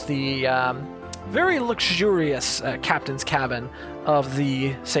yourselves in just the very luxurious captain's cabin of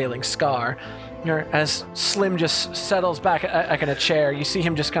the Sailing Scar. As Slim just settles back in a chair, you see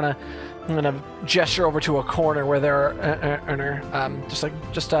him just kind of gesture over to a corner where there are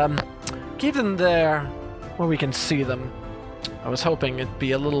just keep them there where we can see them. I was hoping it'd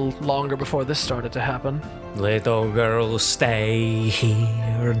be a little longer before this started to happen. Little girl, stay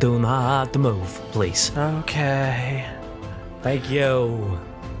here. Do not move, please. Okay. Thank you.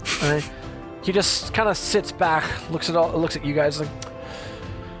 He just kind of sits back, looks at you guys like,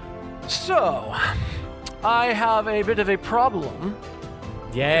 so, I have a bit of a problem.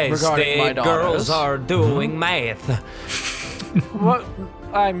 Yes, the girls are doing math. What?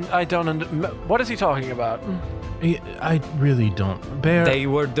 What is he talking about? I really don't. Bear. They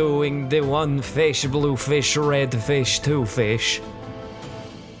were doing the one fish, blue fish, red fish, two fish.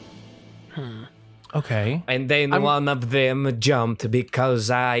 Okay. And then one of them jumped because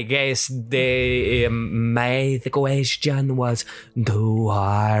I guess the math question was too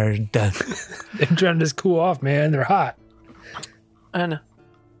hard. They're trying to just cool off, man. They're hot. And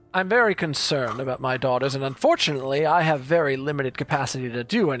I'm very concerned about my daughters, and unfortunately, I have very limited capacity to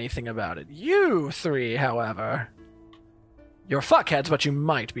do anything about it. You three, however, you're fuckheads, but you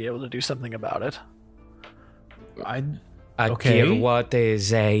might be able to do something about it. Okay. What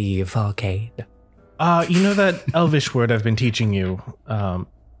is a fuckhead? You know that Elvish word I've been teaching you?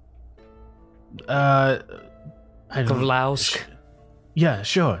 Kavlausk? Yeah,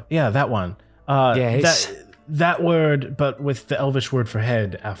 sure. Yeah, that one. Yes. That word, but with the Elvish word for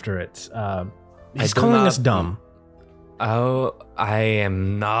head after it. He's calling us dumb. Oh, I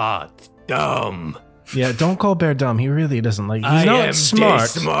am not dumb. Yeah, don't call Bear dumb. He really doesn't like. He's not smart.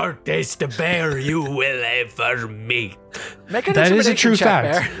 The smartest bear you will ever meet. That is a true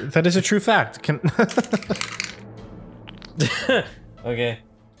fact. Bear. That is a true fact. Okay.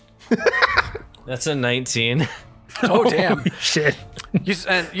 That's a 19. Oh damn! Holy shit! You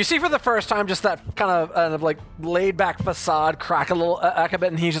see for the first time just that kind of like laid back facade crack a bit,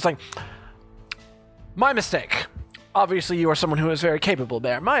 and he's just like, "My mistake. Obviously, you are someone who is very capable,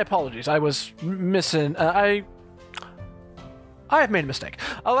 Bear. My apologies. I was missing. I have made a mistake.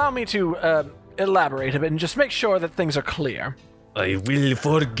 Allow me to elaborate a bit and just make sure that things are clear. I will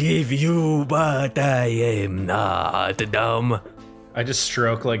forgive you, but I am not dumb. I just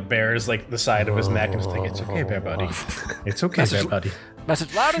stroke like Bear's like the side of his neck and just think, it's okay, Bear buddy. It's okay, Bear buddy.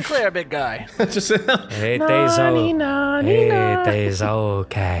 Message loud and clear, big guy. It is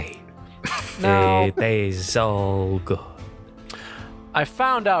okay. Now, It is all good. I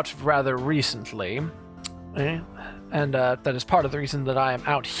found out rather recently, and that is part of the reason that I am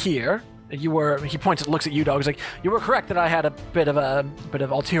out here. He looks at you, dog. He's like, you were correct that I had a bit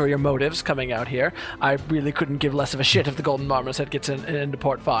of ulterior motives coming out here. I really couldn't give less of a shit if the Golden Marmoset gets into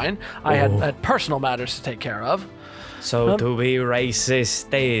port fine. I had personal matters to take care of. So to be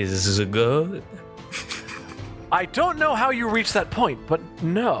racist is good? I don't know how you reached that point, but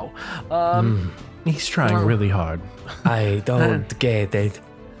no. He's trying really hard. I don't get it.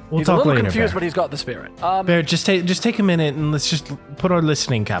 We'll He's talk a little later, confused, Bear. but he's got the spirit. Bear, just take a minute and let's just put our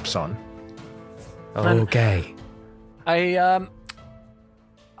listening caps on. Okay. I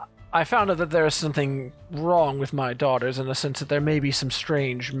found out that there is something wrong with my daughters in the sense that there may be some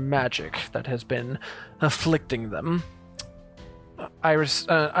strange magic that has been afflicting them. I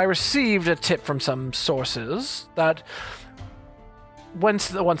received a tip from some sources that once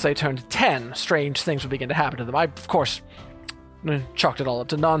they turned 10, strange things would begin to happen to them. I, of course, chalked it all up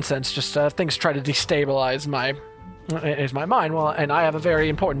to nonsense. Just things try to destabilize my mind. Well, and I have a very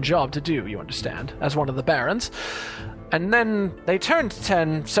important job to do, you understand, as one of the barons. And then they turned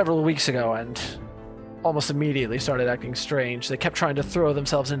 10 several weeks ago and almost immediately started acting strange. They kept trying to throw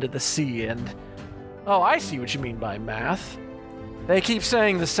themselves into the sea and... Oh, I see what you mean by math. They keep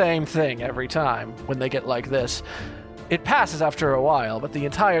saying the same thing every time when they get like this. It passes after a while, but the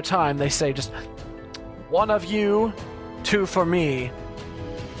entire time they say just 1 of you, 2 for me,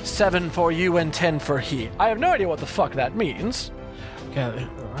 7 for you, and 10 for he. I have no idea what the fuck that means. Yeah,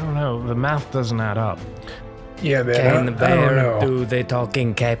 I don't know. The math doesn't add up. Yeah, man. Can the I don't bear know. do the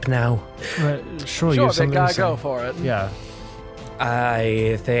talking cap now? Sure, you Sure, have big something guy, to say. go for it. Yeah.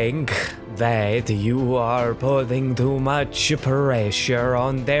 I think that you are putting too much pressure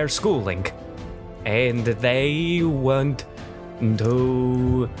on their schooling. And they want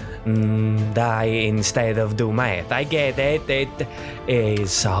to die instead of do math. I get it. It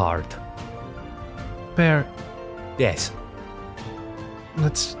is hard. Bear, Yes.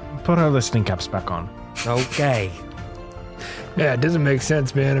 let's put our listening caps back on. Okay. Yeah, it doesn't make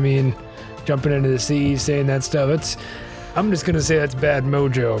sense, man. I mean, jumping into the sea, saying that stuff, I'm just going to say that's bad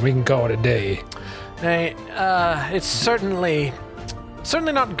mojo. We can call it a day. Hey, it's certainly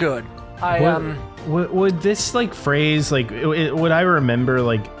not good. Would this like phrase like would I remember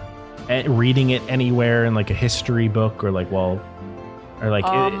like reading it anywhere in like a history book or like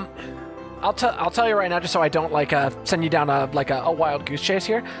I'll tell you right now, just so I don't like send you down a wild goose chase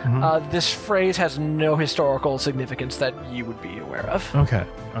here. This phrase has no historical significance that you would be aware of. Okay.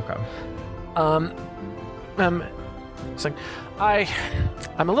 So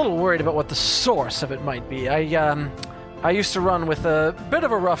I'm a little worried about what the source of it might be. I used to run with a bit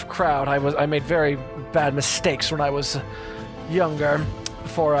of a rough crowd. I made very bad mistakes when I was younger.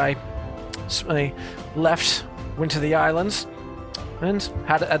 Before I left, went to the islands, and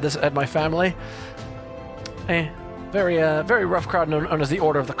had my family. A very rough crowd known as the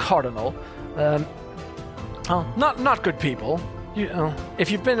Order of the Cardinal. Not good people. You know,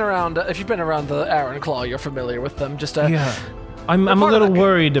 if you've been around the Iron Claw, you're familiar with them. Just Yeah. I'm a little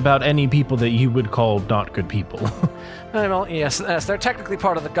worried about any people that you would call not good people. Well, yes, they're technically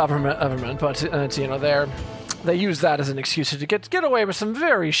part of the government, but you know, they use that as an excuse to get away with some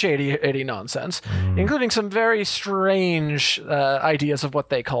very shady nonsense, including some very strange ideas of what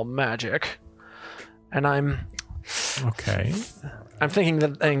they call magic. And I'm thinking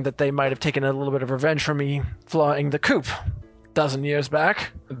that they might have taken a little bit of revenge for me flying the coop a dozen years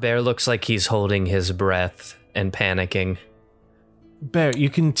back. Bear looks like he's holding his breath and panicking. Bear, you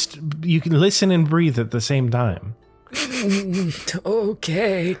can listen and breathe at the same time.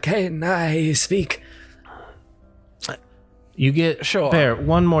 Okay, can I speak? You get Sure. Bear,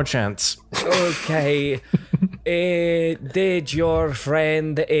 one more chance. Okay. Did your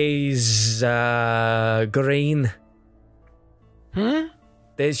friend is green?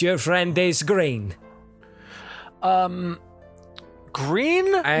 Does your friend is green?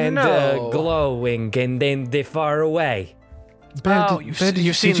 Green? And no. glowing and then the far away. Bear, Oh, did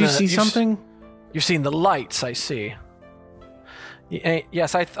you see you've something? You've seen the lights, I see.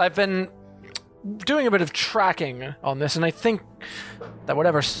 Yes, I've been doing a bit of tracking on this, and I think that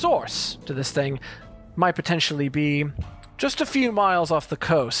whatever source to this thing might potentially be just a few miles off the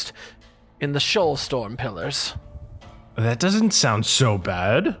coast in the Shoal Storm Pillars. That doesn't sound so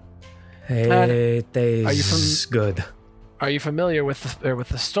bad. It are you is good. Are you familiar with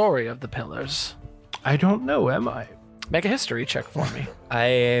the story of the pillars? I don't know, am I? Make a history check for me. I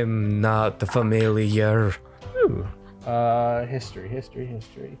am not familiar. Ooh. History.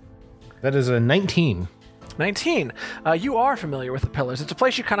 That is a 19. 19. You are familiar with the pillars. It's a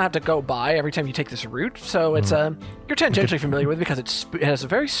place you kind of have to go by every time you take this route, so it's you're tangentially familiar with it because it has a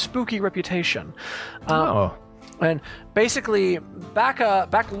very spooky reputation. And basically, back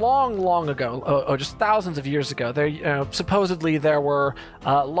long ago, just thousands of years ago, supposedly there were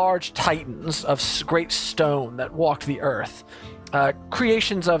large titans of great stone that walked the earth,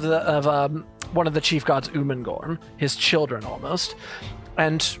 creations of one of the chief gods, Umengorm, his children almost,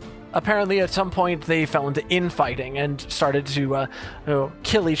 and apparently at some point they fell into infighting and started to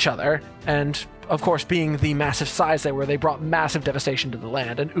kill each other, and of course, being the massive size they were, they brought massive devastation to the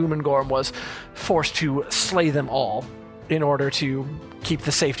land, and Umengorm was forced to slay them all in order to keep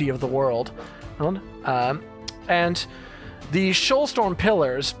the safety of the world. And the Shoalstorm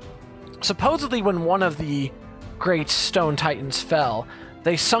Pillars, supposedly when one of the great stone titans fell,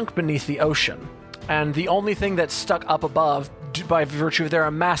 they sunk beneath the ocean, and the only thing that stuck up above, by virtue of their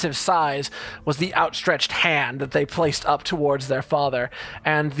massive size, was the outstretched hand that they placed up towards their father.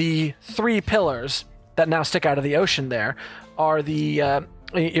 And the 3 pillars that now stick out of the ocean there are the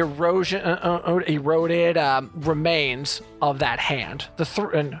eroded remains of that hand.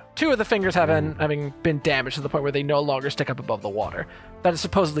 And 2 of the fingers having been damaged to the point where they no longer stick up above the water. That is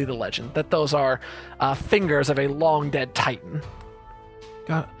supposedly the legend, that those are fingers of a long dead titan.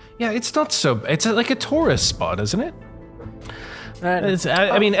 God. Yeah, it's not so... It's like a tourist spot, isn't it?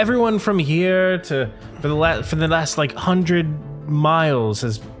 I mean, everyone from here for the last like 100 miles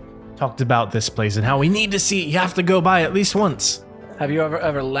has talked about this place and how we need to see. You have to go by at least once. Have you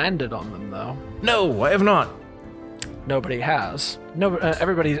ever landed on them though? No, I have not. Nobody has. No,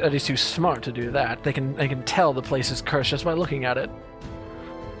 everybody's too smart to do that. They can tell the place is cursed just by looking at it.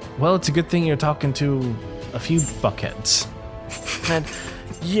 Well, it's a good thing you're talking to a few fuckheads. And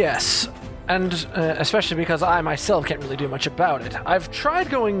yes. And especially because I myself can't really do much about it. I've tried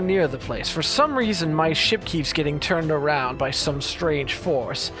going near the place. For some reason, my ship keeps getting turned around by some strange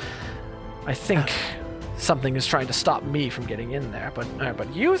force. I think something is trying to stop me from getting in there.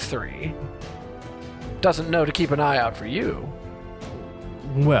 But you 3 doesn't know to keep an eye out for you.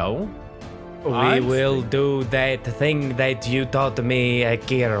 Well, we will do that thing that you taught me,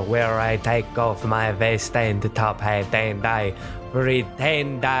 Akira, where I take off my vest and top hat and I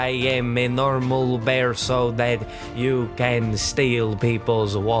pretend I am a normal bear so that you can steal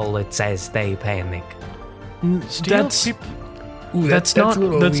people's wallets as they panic. That's not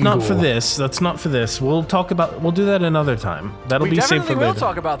for this. That's not for this. We'll do that another time. That'll be safe for later. We definitely will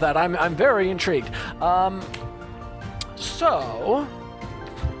talk about that. I'm very intrigued. So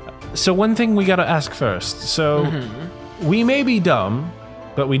one thing we gotta ask first. So we may be dumb,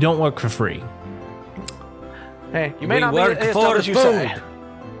 but we don't work for free. Hey, you may not work be as dumb as you say.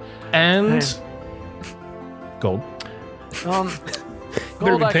 And gold.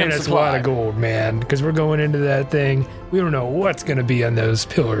 Better be paying us a lot of gold, man, because we're going into that thing. We don't know what's going to be on those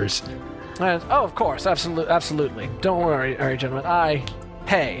pillars. Of course, absolutely. Don't worry, all right, gentlemen. I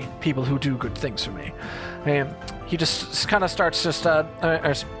pay people who do good things for me. And he just kind of starts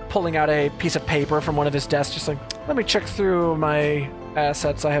pulling out a piece of paper from one of his desks, just like, let me check through my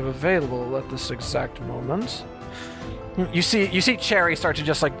assets I have available at this exact moment. You see Cherry start to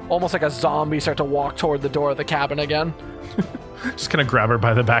just like almost like a zombie start to walk toward the door of the cabin again. Just kind of grab her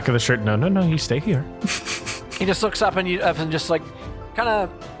by the back of the shirt. No, you stay here. He just looks up and just like kind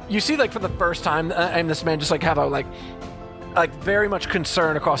of you see like for the first time and this man just like have a like very much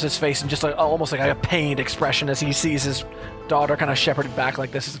concern across his face and just like almost like a pained expression as he sees his daughter kind of shepherded back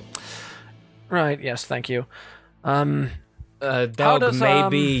like this. Right, yes, thank you. Dog,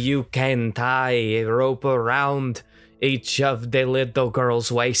 maybe you can tie a rope around each of the little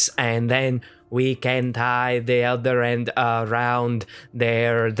girls' waists, and then we can tie the other end around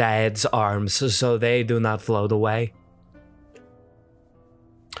their dad's arms so they do not float away.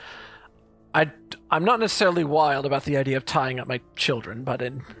 I'm not necessarily wild about the idea of tying up my children, but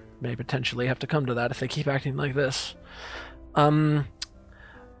it may potentially have to come to that if they keep acting like this. But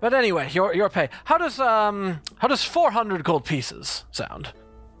anyway, your pay. How does 400 gold pieces sound?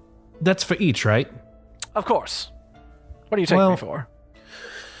 That's for each, right? Of course. What do you take me for?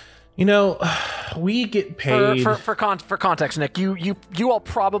 You know, we get paid for context, Nick. You all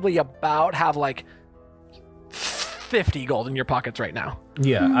probably about have like 50 gold in your pockets right now.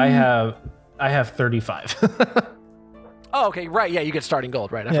 Yeah, I have 35. Oh, okay, right. Yeah, you get starting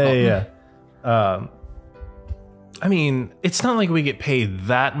gold, right? Yeah. I mean, it's not like we get paid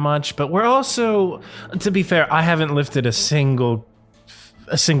that much, but we're also, to be fair, I haven't lifted a single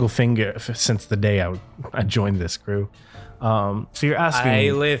finger since the day I joined this crew. So you're asking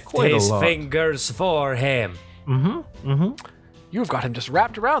I lift quite his a lot. fingers for him. You've got him just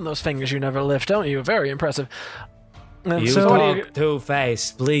wrapped around those fingers you never lift, don't you? Very impressive. And You so what do talk too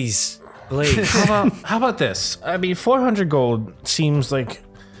fast, please. Please. How about this? I mean, 400 gold seems like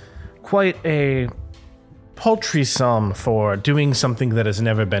quite a paltry sum for doing something that has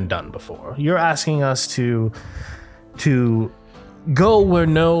never been done before. You're asking us to go where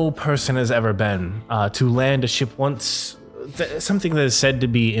no person has ever been, to land a ship once, something that is said to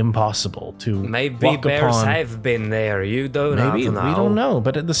be impossible to Maybe walk bears upon. have been there. You don't know. Maybe, we don't know,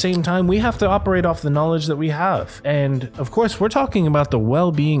 but at the same time, we have to operate off the knowledge that we have. And of course, we're talking about the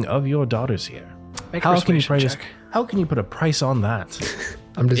well-being of your daughters here. Make a persuasion check. How can you put a price on that?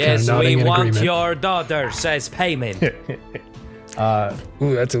 I'm just kind Yes, of nodding we in want agreement. your daughters as payment.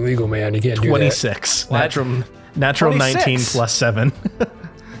 Ooh, that's illegal, man. You can't do that. 26. Natural 19 26. plus 7.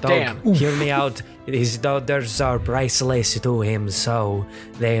 Damn. Hear me out. His daughters are priceless to him, so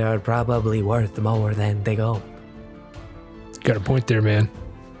they are probably worth more than the gold. Got a point there, man.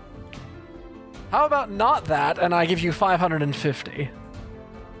 How about not that, and I give you 550?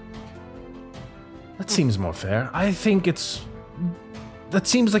 That seems more fair. I think that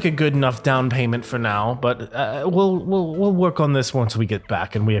seems like a good enough down payment for now, but we'll work on this once we get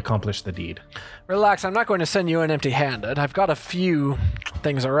back and we accomplish the deed. Relax, I'm not going to send you in empty-handed. I've got a few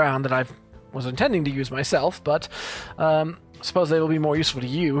things around that I was intending to use myself, but suppose they will be more useful to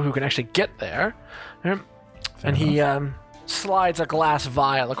you who can actually get there. And he slides a glass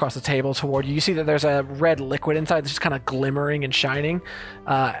vial across the table toward you. You see that there's a red liquid inside that's just kind of glimmering and shining.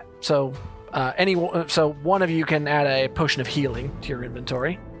 So one of you can add a potion of healing to your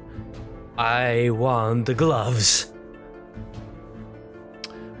inventory. I want the gloves.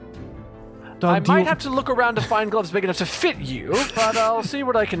 Dog, I might have to look around to find gloves big enough to fit you, but I'll see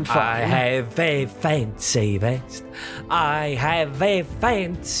what I can I find. have a fancy vest. I have a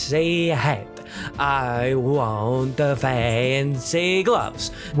fancy hat. I want the fancy gloves.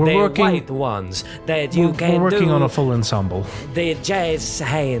 We're the white ones that you can We're working do on a full ensemble. the jazz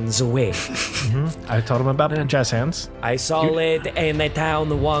hands with. I told him about jazz hands. I saw it in the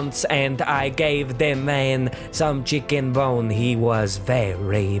town once and I gave the man some chicken bone. He was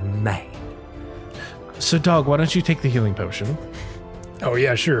very mad. So, Dog, why don't you take the healing potion? Oh,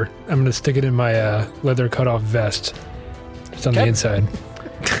 yeah, sure. I'm going to stick it in my leather cutoff vest. It's on the Okay. inside.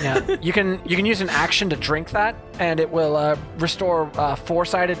 Yeah, you can use an action to drink that, and it will restore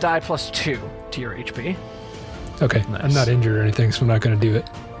 4-sided die plus 2 to your HP. Okay. Nice. I'm not injured or anything, so I'm not going to do it.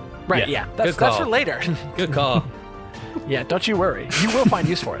 Right, Yeah. yeah. That's Good call. for later. Good call. Yeah, don't you worry. You will find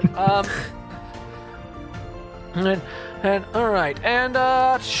use for it. And all right, and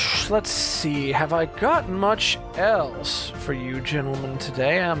let's see. Have I got much else for you, gentlemen,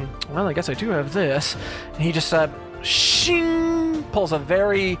 today? Well, I guess I do have this. And he just shing, pulls a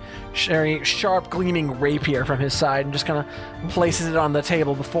very sharp, gleaming rapier from his side and just kind of places it on the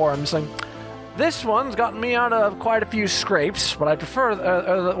table before him, saying, "This one's gotten me out of quite a few scrapes, but I prefer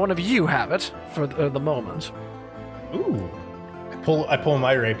that one of you have it for the moment." Ooh. I pull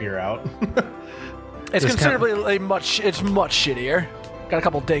my rapier out. It's This kind of- considerably it's much shittier. Got a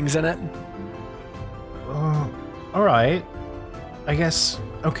couple dings in it. All right. I guess.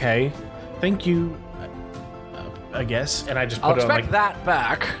 Okay. Thank you. I guess. And I just I'll put it on expect that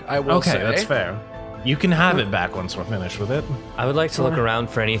back, I will Okay, say. that's fair. You can have it back once we're finished with it. I would like to look around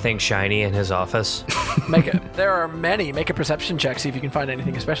for anything shiny in his office. There are many. Make a perception check, see if you can find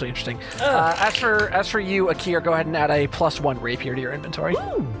anything especially interesting. As for you, Akir, go ahead and add a +1 rapier to your inventory.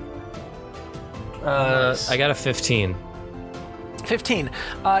 I got a 15. 15.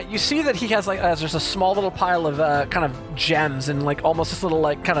 You see that he has there's a small little pile of kind of gems and almost this little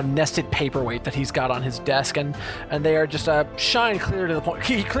kind of nested paperweight that he's got on his desk, and they are just shine clear to the point.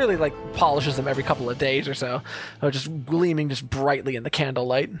 He clearly polishes them every couple of days or so, just gleaming just brightly in the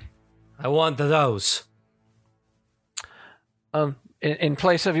candlelight. I want those. In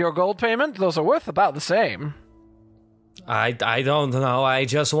place of your gold payment, those are worth about the same. I don't know. I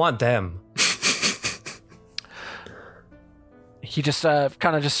just want them. He just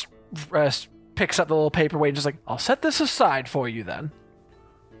kind of just picks up the little paperweight and just I'll set this aside for you then.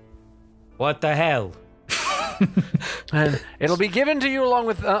 What the hell? And it'll be given to you along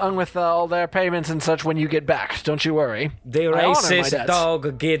with all their payments and such when you get back. Don't you worry. The I honor my racist debts.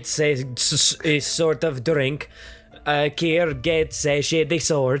 dog gets a sort of drink. Kier gets a shitty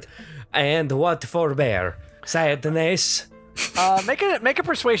sword. And what for bear? Sadness. Make a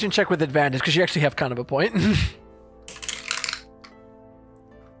persuasion check with advantage because you actually have kind of a point.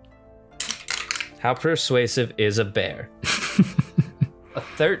 How persuasive is a bear? A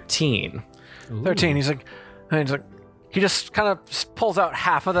 13. 13. He's like, he just kind of pulls out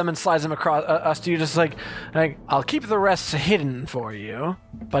half of them and slides them across us to you, just like, I'll keep the rest hidden for you.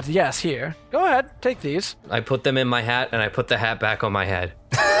 But yes, here. Go ahead, take these. I put them in my hat, and I put the hat back on my head.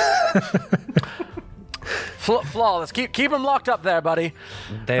 Flawless. Keep them locked up there, buddy.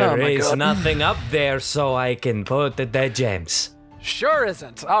 There is nothing up there, so I can put the gems. Sure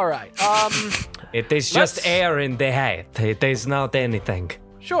isn't. All right. It is just air in the hat. It is not anything.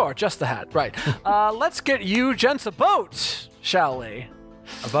 Sure, just the hat. Right. Let's get you gents a boat, shall we?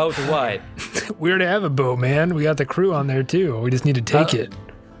 A boat what? We already have a boat, man. We got the crew on there, too. We just need to take it.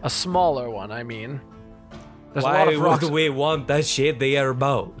 A smaller one, I mean. There's Why a lot of rocks. would we want a shittier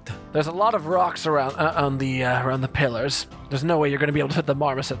boat? There's a lot of rocks around around the pillars. There's no way you're going to be able to fit the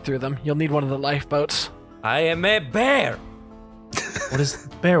marmoset through them. You'll need one of the lifeboats. I am a bear. What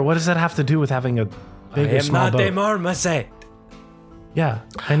does that have to do with having a big or small boat? I am not a marmoset. Yeah,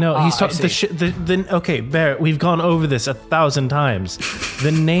 I know. He's talking. Okay, Bear, we've gone over this 1,000 times.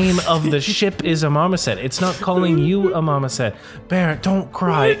 The name of the ship is a marmoset. It's not calling you a marmoset. Bear, don't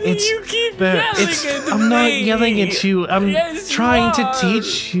cry. You keep Bear. yelling at I'm me. not yelling at you. I'm trying to are.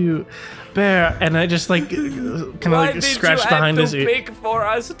 teach you, Bear. And I just kind of scratch behind his ear. Why did you have to pick for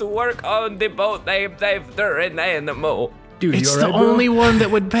us to work on the boat named after an animal? Dude, It's you the all right, bro? only one that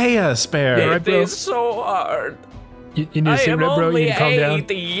would pay us, Bear. It is so hard. You need to I sit am up, bro. You only need to calm down.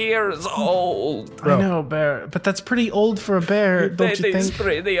 8 years old. Bro. I know, Bear, but that's pretty old for a bear, don't you That is think?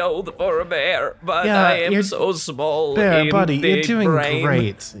 pretty old for a bear, but Yeah, I am you're- so small. Bear, in buddy, you're the doing brain.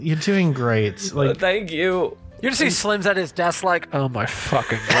 great. You're doing great. Like, Thank you. You just see Slim's at his desk like, oh my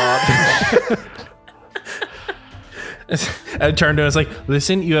fucking god. I turned to him and was like,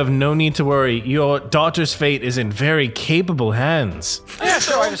 listen, you have no need to worry. Your daughter's fate is in very capable hands. Yeah,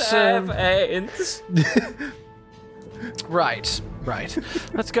 sure. I just, Have hands. Right.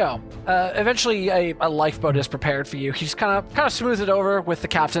 Let's go. Eventually, a lifeboat is prepared for you. He just kind of smooths it over with the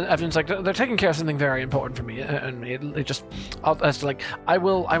captain. Evan's like, they're taking care of something very important for me, and it just, I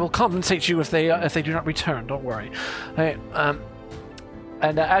will compensate you if they do not return. Don't worry.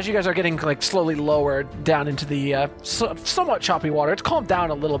 And as you guys are getting slowly lowered down into the somewhat choppy water, it's calmed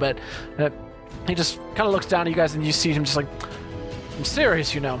down a little bit. He just kind of looks down at you guys, and you see him just like, I'm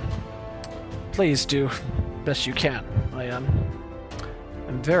serious, Please do best you can.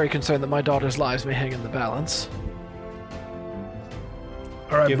 I'm very concerned that my daughter's lives may hang in the balance.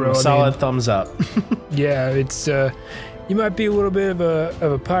 All right, Give bro. him a solid thumbs up. Yeah, it's you might be a little bit of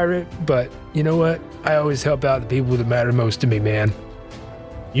a pirate, but you know what? I always help out the people that matter most to me, man.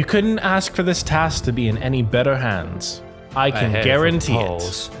 You couldn't ask for this task to be in any better hands. I can guarantee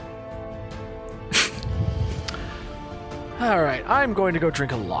it. All right, I'm going to go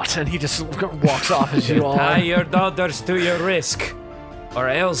drink a lot, and he just walks off as you all. Tie your daughters to your risk, or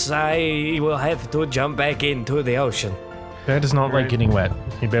else I will have to jump back into the ocean. Bear does not like getting wet.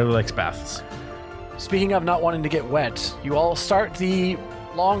 He barely likes baths. Speaking of not wanting to get wet, you all start the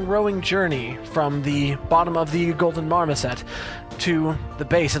long rowing journey from the bottom of the Golden Marmoset to the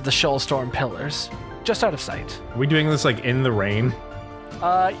base of the Shoalstorm Pillars, just out of sight. Are we doing this in the rain?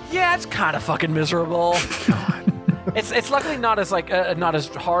 Yeah, it's kind of fucking miserable. It's luckily not as not as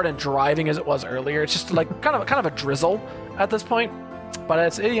hard and driving as it was earlier. It's just kind of a drizzle at this point, but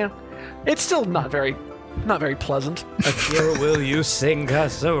it's still not very pleasant. Or will you sing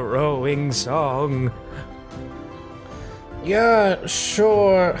us a rowing song? Yeah,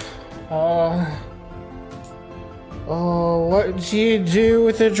 sure. What do you do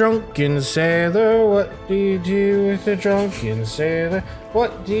with a drunken sailor? What do you do with a drunken sailor?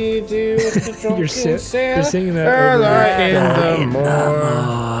 What do you do with a drunken sailor? You're singing that early in the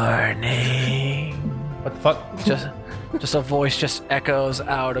morning. What the fuck? Just a voice just echoes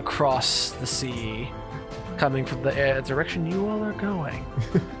out across the sea, coming from the direction you all are going.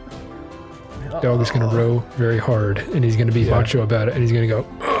 Dog is going to row very hard, and he's going to be macho about it, and he's going to go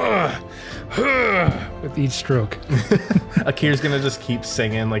with each stroke. Akir's going to just keep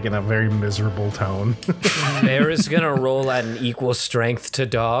singing in a very miserable tone. Bear is going to roll at an equal strength to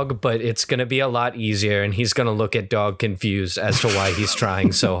Dog, but it's going to be a lot easier, and he's going to look at Dog confused as to why he's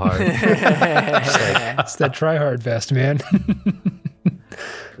trying so hard. It's that try hard vest, man.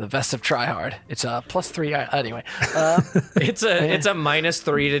 The vest of Tryhard. It's a +3 anyway. It's a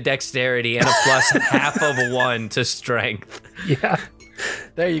 -3 to dexterity and a plus half of 1 to strength. Yeah.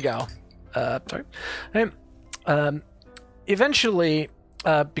 There you go. Sorry. Eventually,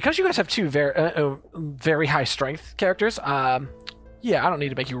 because you guys have two very high strength characters, I don't need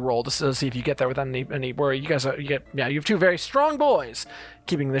to make you roll to see if you get there without any worry. You have two very strong boys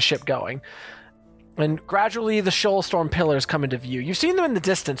keeping the ship going. And gradually the shoal storm pillars come into view. You've seen them in the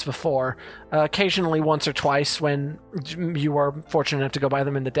distance before, occasionally once or twice when you were fortunate enough to go by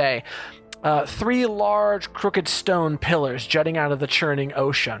them in the day. 3 large crooked stone pillars jutting out of the churning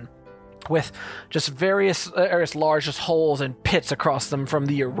ocean, with just various large holes and pits across them from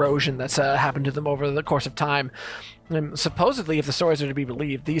the erosion that's happened to them over the course of time. And supposedly, if the stories are to be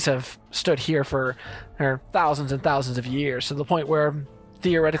believed, these have stood here for thousands and thousands of years, to the point where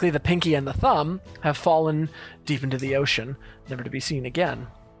theoretically the pinky and the thumb have fallen deep into the ocean, never to be seen again.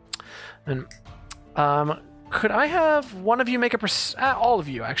 And could I have one of you make all of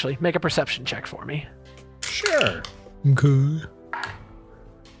you actually make a perception check for me? Sure. Okay.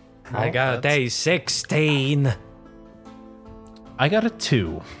 I got a 16. I got a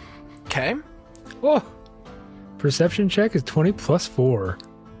 2. Okay. Oh, perception check is 20 plus 4.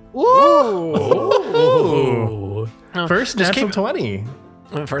 Ooh. First natural 20.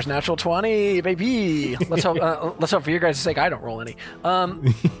 First natural 20, baby. Let's hope. Let's hope for your guys' sake I don't roll any.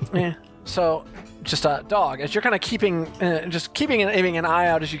 Yeah. So, just dog, as you're kind of keeping and aiming an eye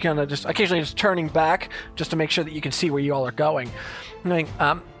out, as you kind of just occasionally just turning back just to make sure that you can see where you all are going.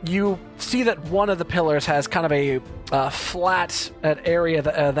 You see that one of the pillars has kind of a flat area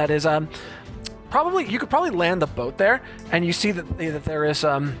that is probably you could probably land the boat there, and you see that there is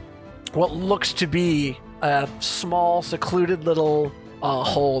what looks to be a small, secluded little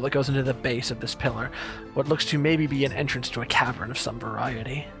hole that goes into the base of this pillar. What looks to maybe be an entrance to a cavern of some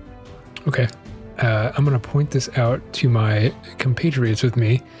variety. Okay. I'm going to point this out to my compatriots with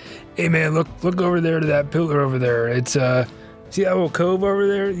me. Hey, man, look over there to that pillar over there. It's, see that little cove over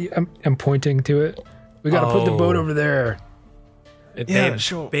there? I'm pointing to it. We got to put the boat over there. Yeah,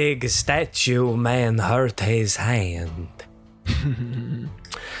 sure. Big statue man hurt his hand.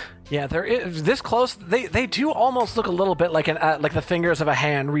 Yeah, there is this close. They do almost look a little bit like like the fingers of a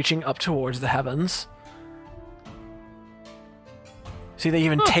hand reaching up towards the heavens. See, they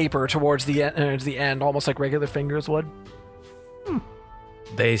even taper towards the end, almost like regular fingers would.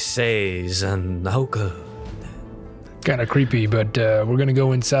 They say's no good. Kind of creepy, but we're going to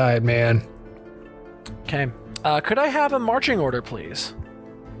go inside, man. Okay. Could I have a marching order, please?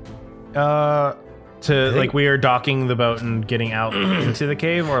 We are docking the boat and getting out into the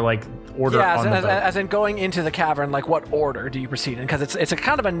cave, or like order on the boat? As in going into the cavern, like what order do you proceed in? Because it's a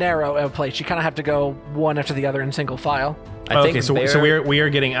kind of a narrow place. You kind of have to go one after the other in single file. So we are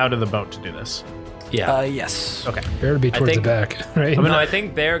getting out of the boat to do this. Yeah. Yes. Okay. Bear to be towards the back, right? No, I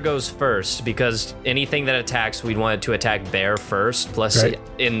think Bear goes first, because anything that attacks, we'd want it to attack Bear first. Plus,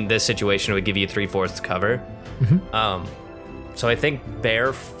 in this situation, it would give you 3/4 cover. Mm-hmm. So I think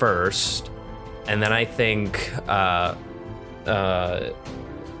Bear first, and then I think how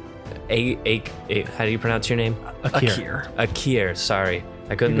do you pronounce your name? Akir. Sorry.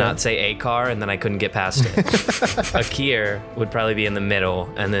 I could not say Akar, and then I couldn't get past it. Akir would probably be in the middle,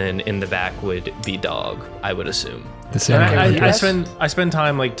 and then in the back would be Dog, I would assume. The same. I spend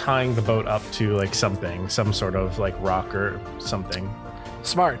time like tying the boat up to like something, some sort of like rock or something.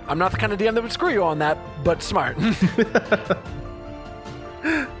 Smart. I'm not the kind of DM that would screw you on that, but smart.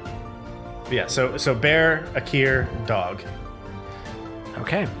 Yeah. So Bear, Akir, Dog.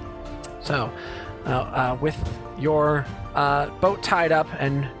 Okay. So, with your boat tied up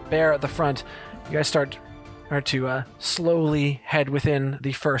and Bear at the front, you guys start to slowly head within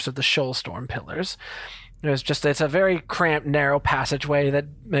the first of the shoal storm pillars. It's a very cramped, narrow passageway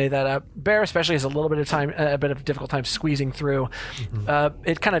that Bear especially has a little bit of difficult time squeezing through. Mm-hmm.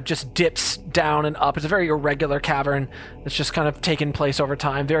 It kind of just dips down and up. It's a very irregular cavern that's just kind of taken place over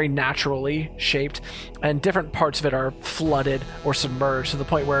time, very naturally shaped, and different parts of it are flooded or submerged to the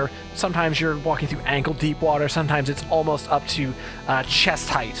point where sometimes you're walking through ankle-deep water, sometimes it's almost up to chest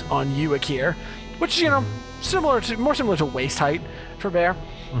height on you, Akir, which is, more similar to waist height for Bear.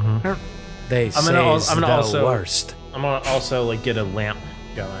 Mm-hmm. I'm gonna also like get a lamp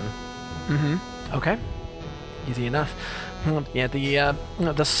going. Mm-hmm. Okay. Easy enough. Yeah,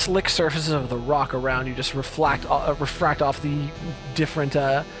 the slick surfaces of the rock around you just refract off the different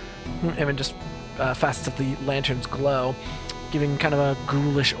facets of the lantern's glow, giving kind of a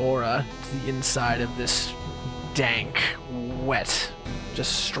ghoulish aura to the inside of this dank, wet,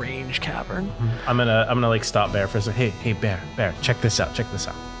 just strange cavern. Mm-hmm. I'm gonna like stop Bear for a second. Hey, Bear, check this out.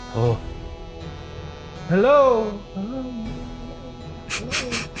 Oh. Hello.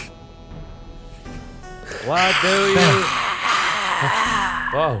 What do you?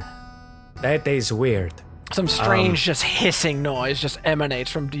 Whoa, that is weird. Some strange, just hissing noise just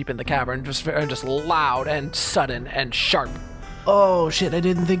emanates from deep in the cavern, just loud and sudden and sharp. Oh shit! I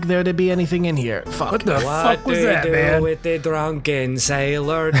didn't think there'd be anything in here. Fuck. What the fuck was that, man? With the drunken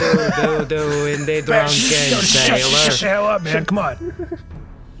sailor, do in the drunken sailor. Shut the hell up, man. Come on.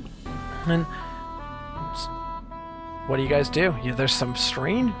 And what do you guys do? There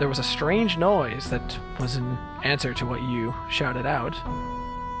was a strange noise that was an answer to what you shouted out.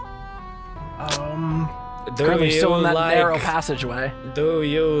 Currently still in that narrow passageway. Do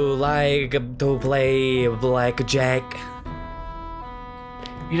you like to play blackjack?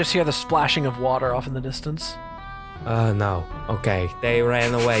 You just hear the splashing of water off in the distance. No. Okay. They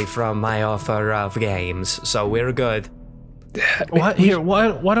ran away from my offer of games, so we're good. What? Here,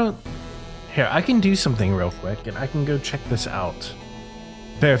 why don't... Here, I can do something real quick, and I can go check this out.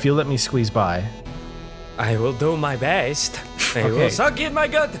 Bear, if you'll let me squeeze by. I will do my best. I will suck in my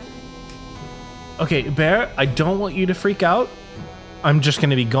gut. Okay, Bear, I don't want you to freak out. I'm just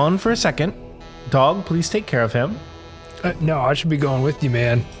gonna be gone for a second. Dog, please take care of him. No, I should be going with you,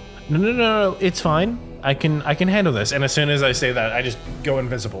 man. No, it's fine. I can handle this. And as soon as I say that, I just go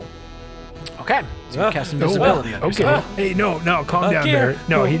invisible. Okay, so you cast invisibility. Okay. Hey, no, calm down, Bear.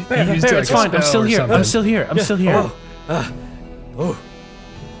 No, he used Bear, it's fine. I'm still here. I'm still here.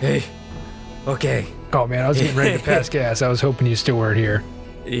 Hey. Okay. Oh man, I was getting ready to pass gas. I was hoping you still weren't here.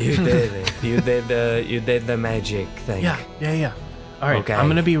 You did it. You did the magic thing. Yeah. All right, okay. I'm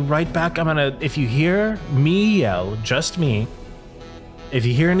gonna be right back. If you hear me yell, just me. If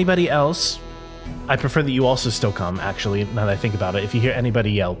you hear anybody else, I prefer that you also still come, actually, now that I think about it. If you hear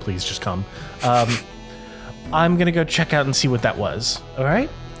anybody yell, please just come. I'm gonna go check out and see what that was, all right?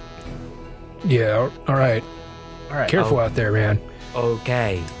 Yeah, all right. Careful out there, man.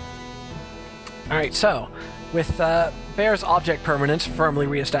 Okay. All right, so with Bear's object permanence firmly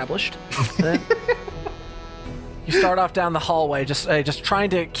reestablished, you start off down the hallway, just trying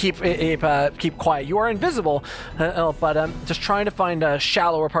to keep quiet. You are invisible, but just trying to find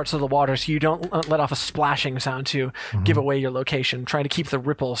shallower parts of the water so you don't let off a splashing sound to give away your location. Trying to keep the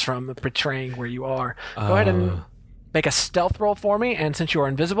ripples from betraying where you are. Go ahead and make a stealth roll for me, and since you are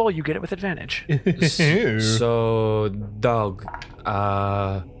invisible, you get it with advantage. So, dog,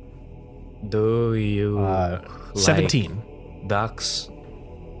 do you 17 like ducks?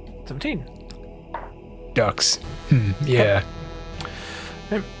 17. Ducks. Yeah.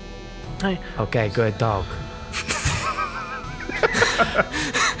 Hey. Okay, good dog.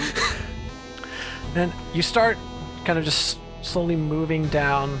 And you start kind of just slowly moving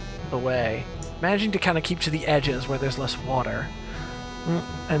down the way, managing to kind of keep to the edges where there's less water.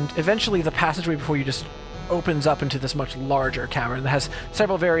 And eventually the passageway before you just opens up into this much larger cavern that has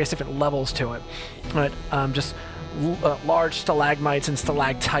several various different levels to it. But just large stalagmites and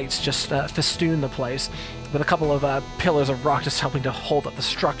stalactites just festoon the place, with a couple of pillars of rock just helping to hold up the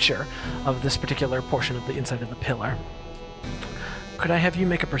structure of this particular portion of the inside of the pillar. Could I have you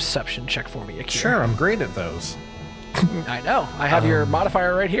make a perception check for me, Akira? Sure, I'm great at those. I know. I have your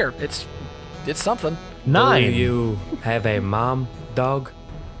modifier right here. It's something. 9. Do you have a mom, dog?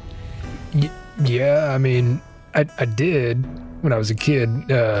 Yeah, I mean, I did when I was a kid.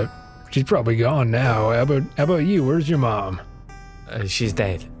 She's probably gone now. How about you? Where's your mom? She's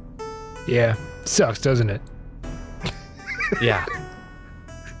dead. Yeah, sucks, doesn't it? Yeah.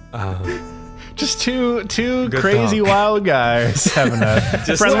 Just two crazy wild guys having a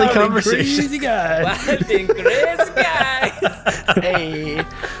friendly conversation. Crazy guy. Crazy guy. Hey,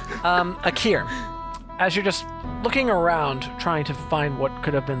 Akir, as you're just looking around, trying to find what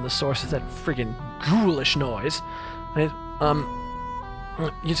could have been the source of that friggin' ghoulish noise, you're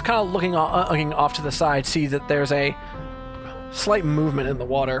just kind of looking off to the side, see that there's a slight movement in the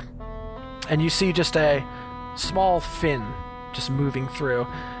water, and you see just a small fin just moving through.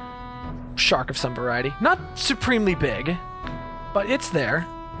 Shark of some variety. Not supremely big, but it's there.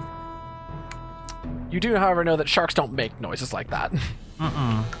 You do, however, know that sharks don't make noises like that.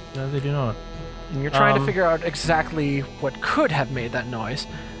 No, they do not. And you're trying to figure out exactly what could have made that noise.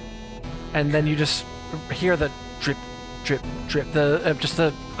 And then you just hear the drip, drip, drip, just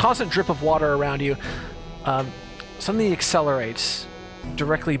the constant drip of water around you. Something accelerates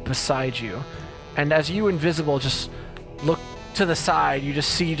directly beside you. And as you, invisible, just look to the side, you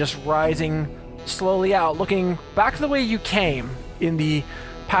just see just rising slowly out, looking back the way you came in the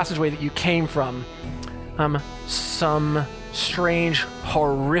passageway that you came from. Some strange,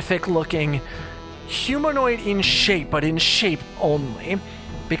 horrific-looking humanoid in shape, but in shape only,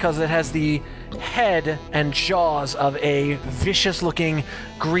 because it has the head and jaws of a vicious-looking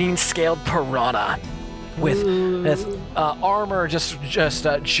green-scaled piranha, with armor just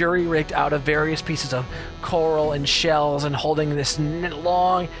jury-rigged out of various pieces of coral and shells, and holding this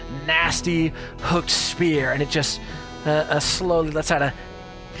long, nasty, hooked spear, and it just slowly lets out a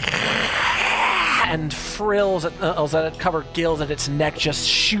and frills that cover gills at its neck just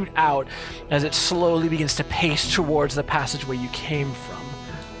shoot out as it slowly begins to pace towards the passageway you came from,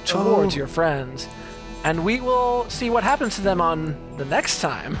 towards your friends. And we will see what happens to them on the next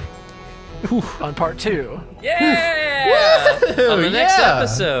time. On part 2. Yeah! On the next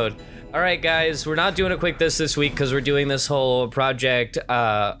episode. All right, guys, we're not doing a quick this week because we're doing this whole project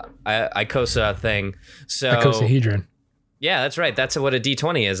Icosa thing. So Icosahedron. Yeah, that's right. That's what a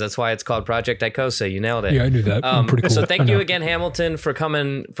D20 is. That's why it's called Project Icosa. You nailed it. Yeah, I knew that. Pretty cool. So thank you again, Hamilton, for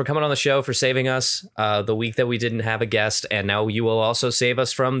coming on the show, for saving us the week that we didn't have a guest, and now you will also save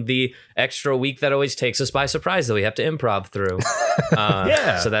us from the extra week that always takes us by surprise that we have to improv through.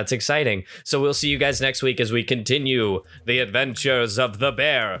 So that's exciting. So we'll see you guys next week as we continue the adventures of the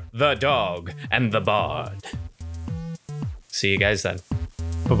bear, the dog, and the bard. See you guys then.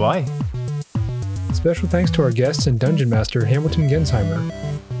 Bye-bye. Special thanks to our guests and Dungeon Master Hamilton Gensheimer.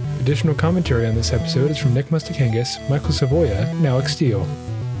 Additional commentary on this episode is from Nick Mustakangas, Michael Savoya, and Alex Steele.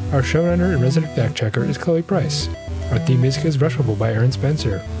 Our showrunner and resident fact checker is Chloe Price. Our theme music is Rushable by Aaron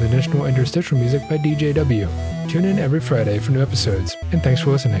Spencer, with additional interstitial music by DJW. Tune in every Friday for new episodes, and thanks for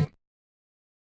listening.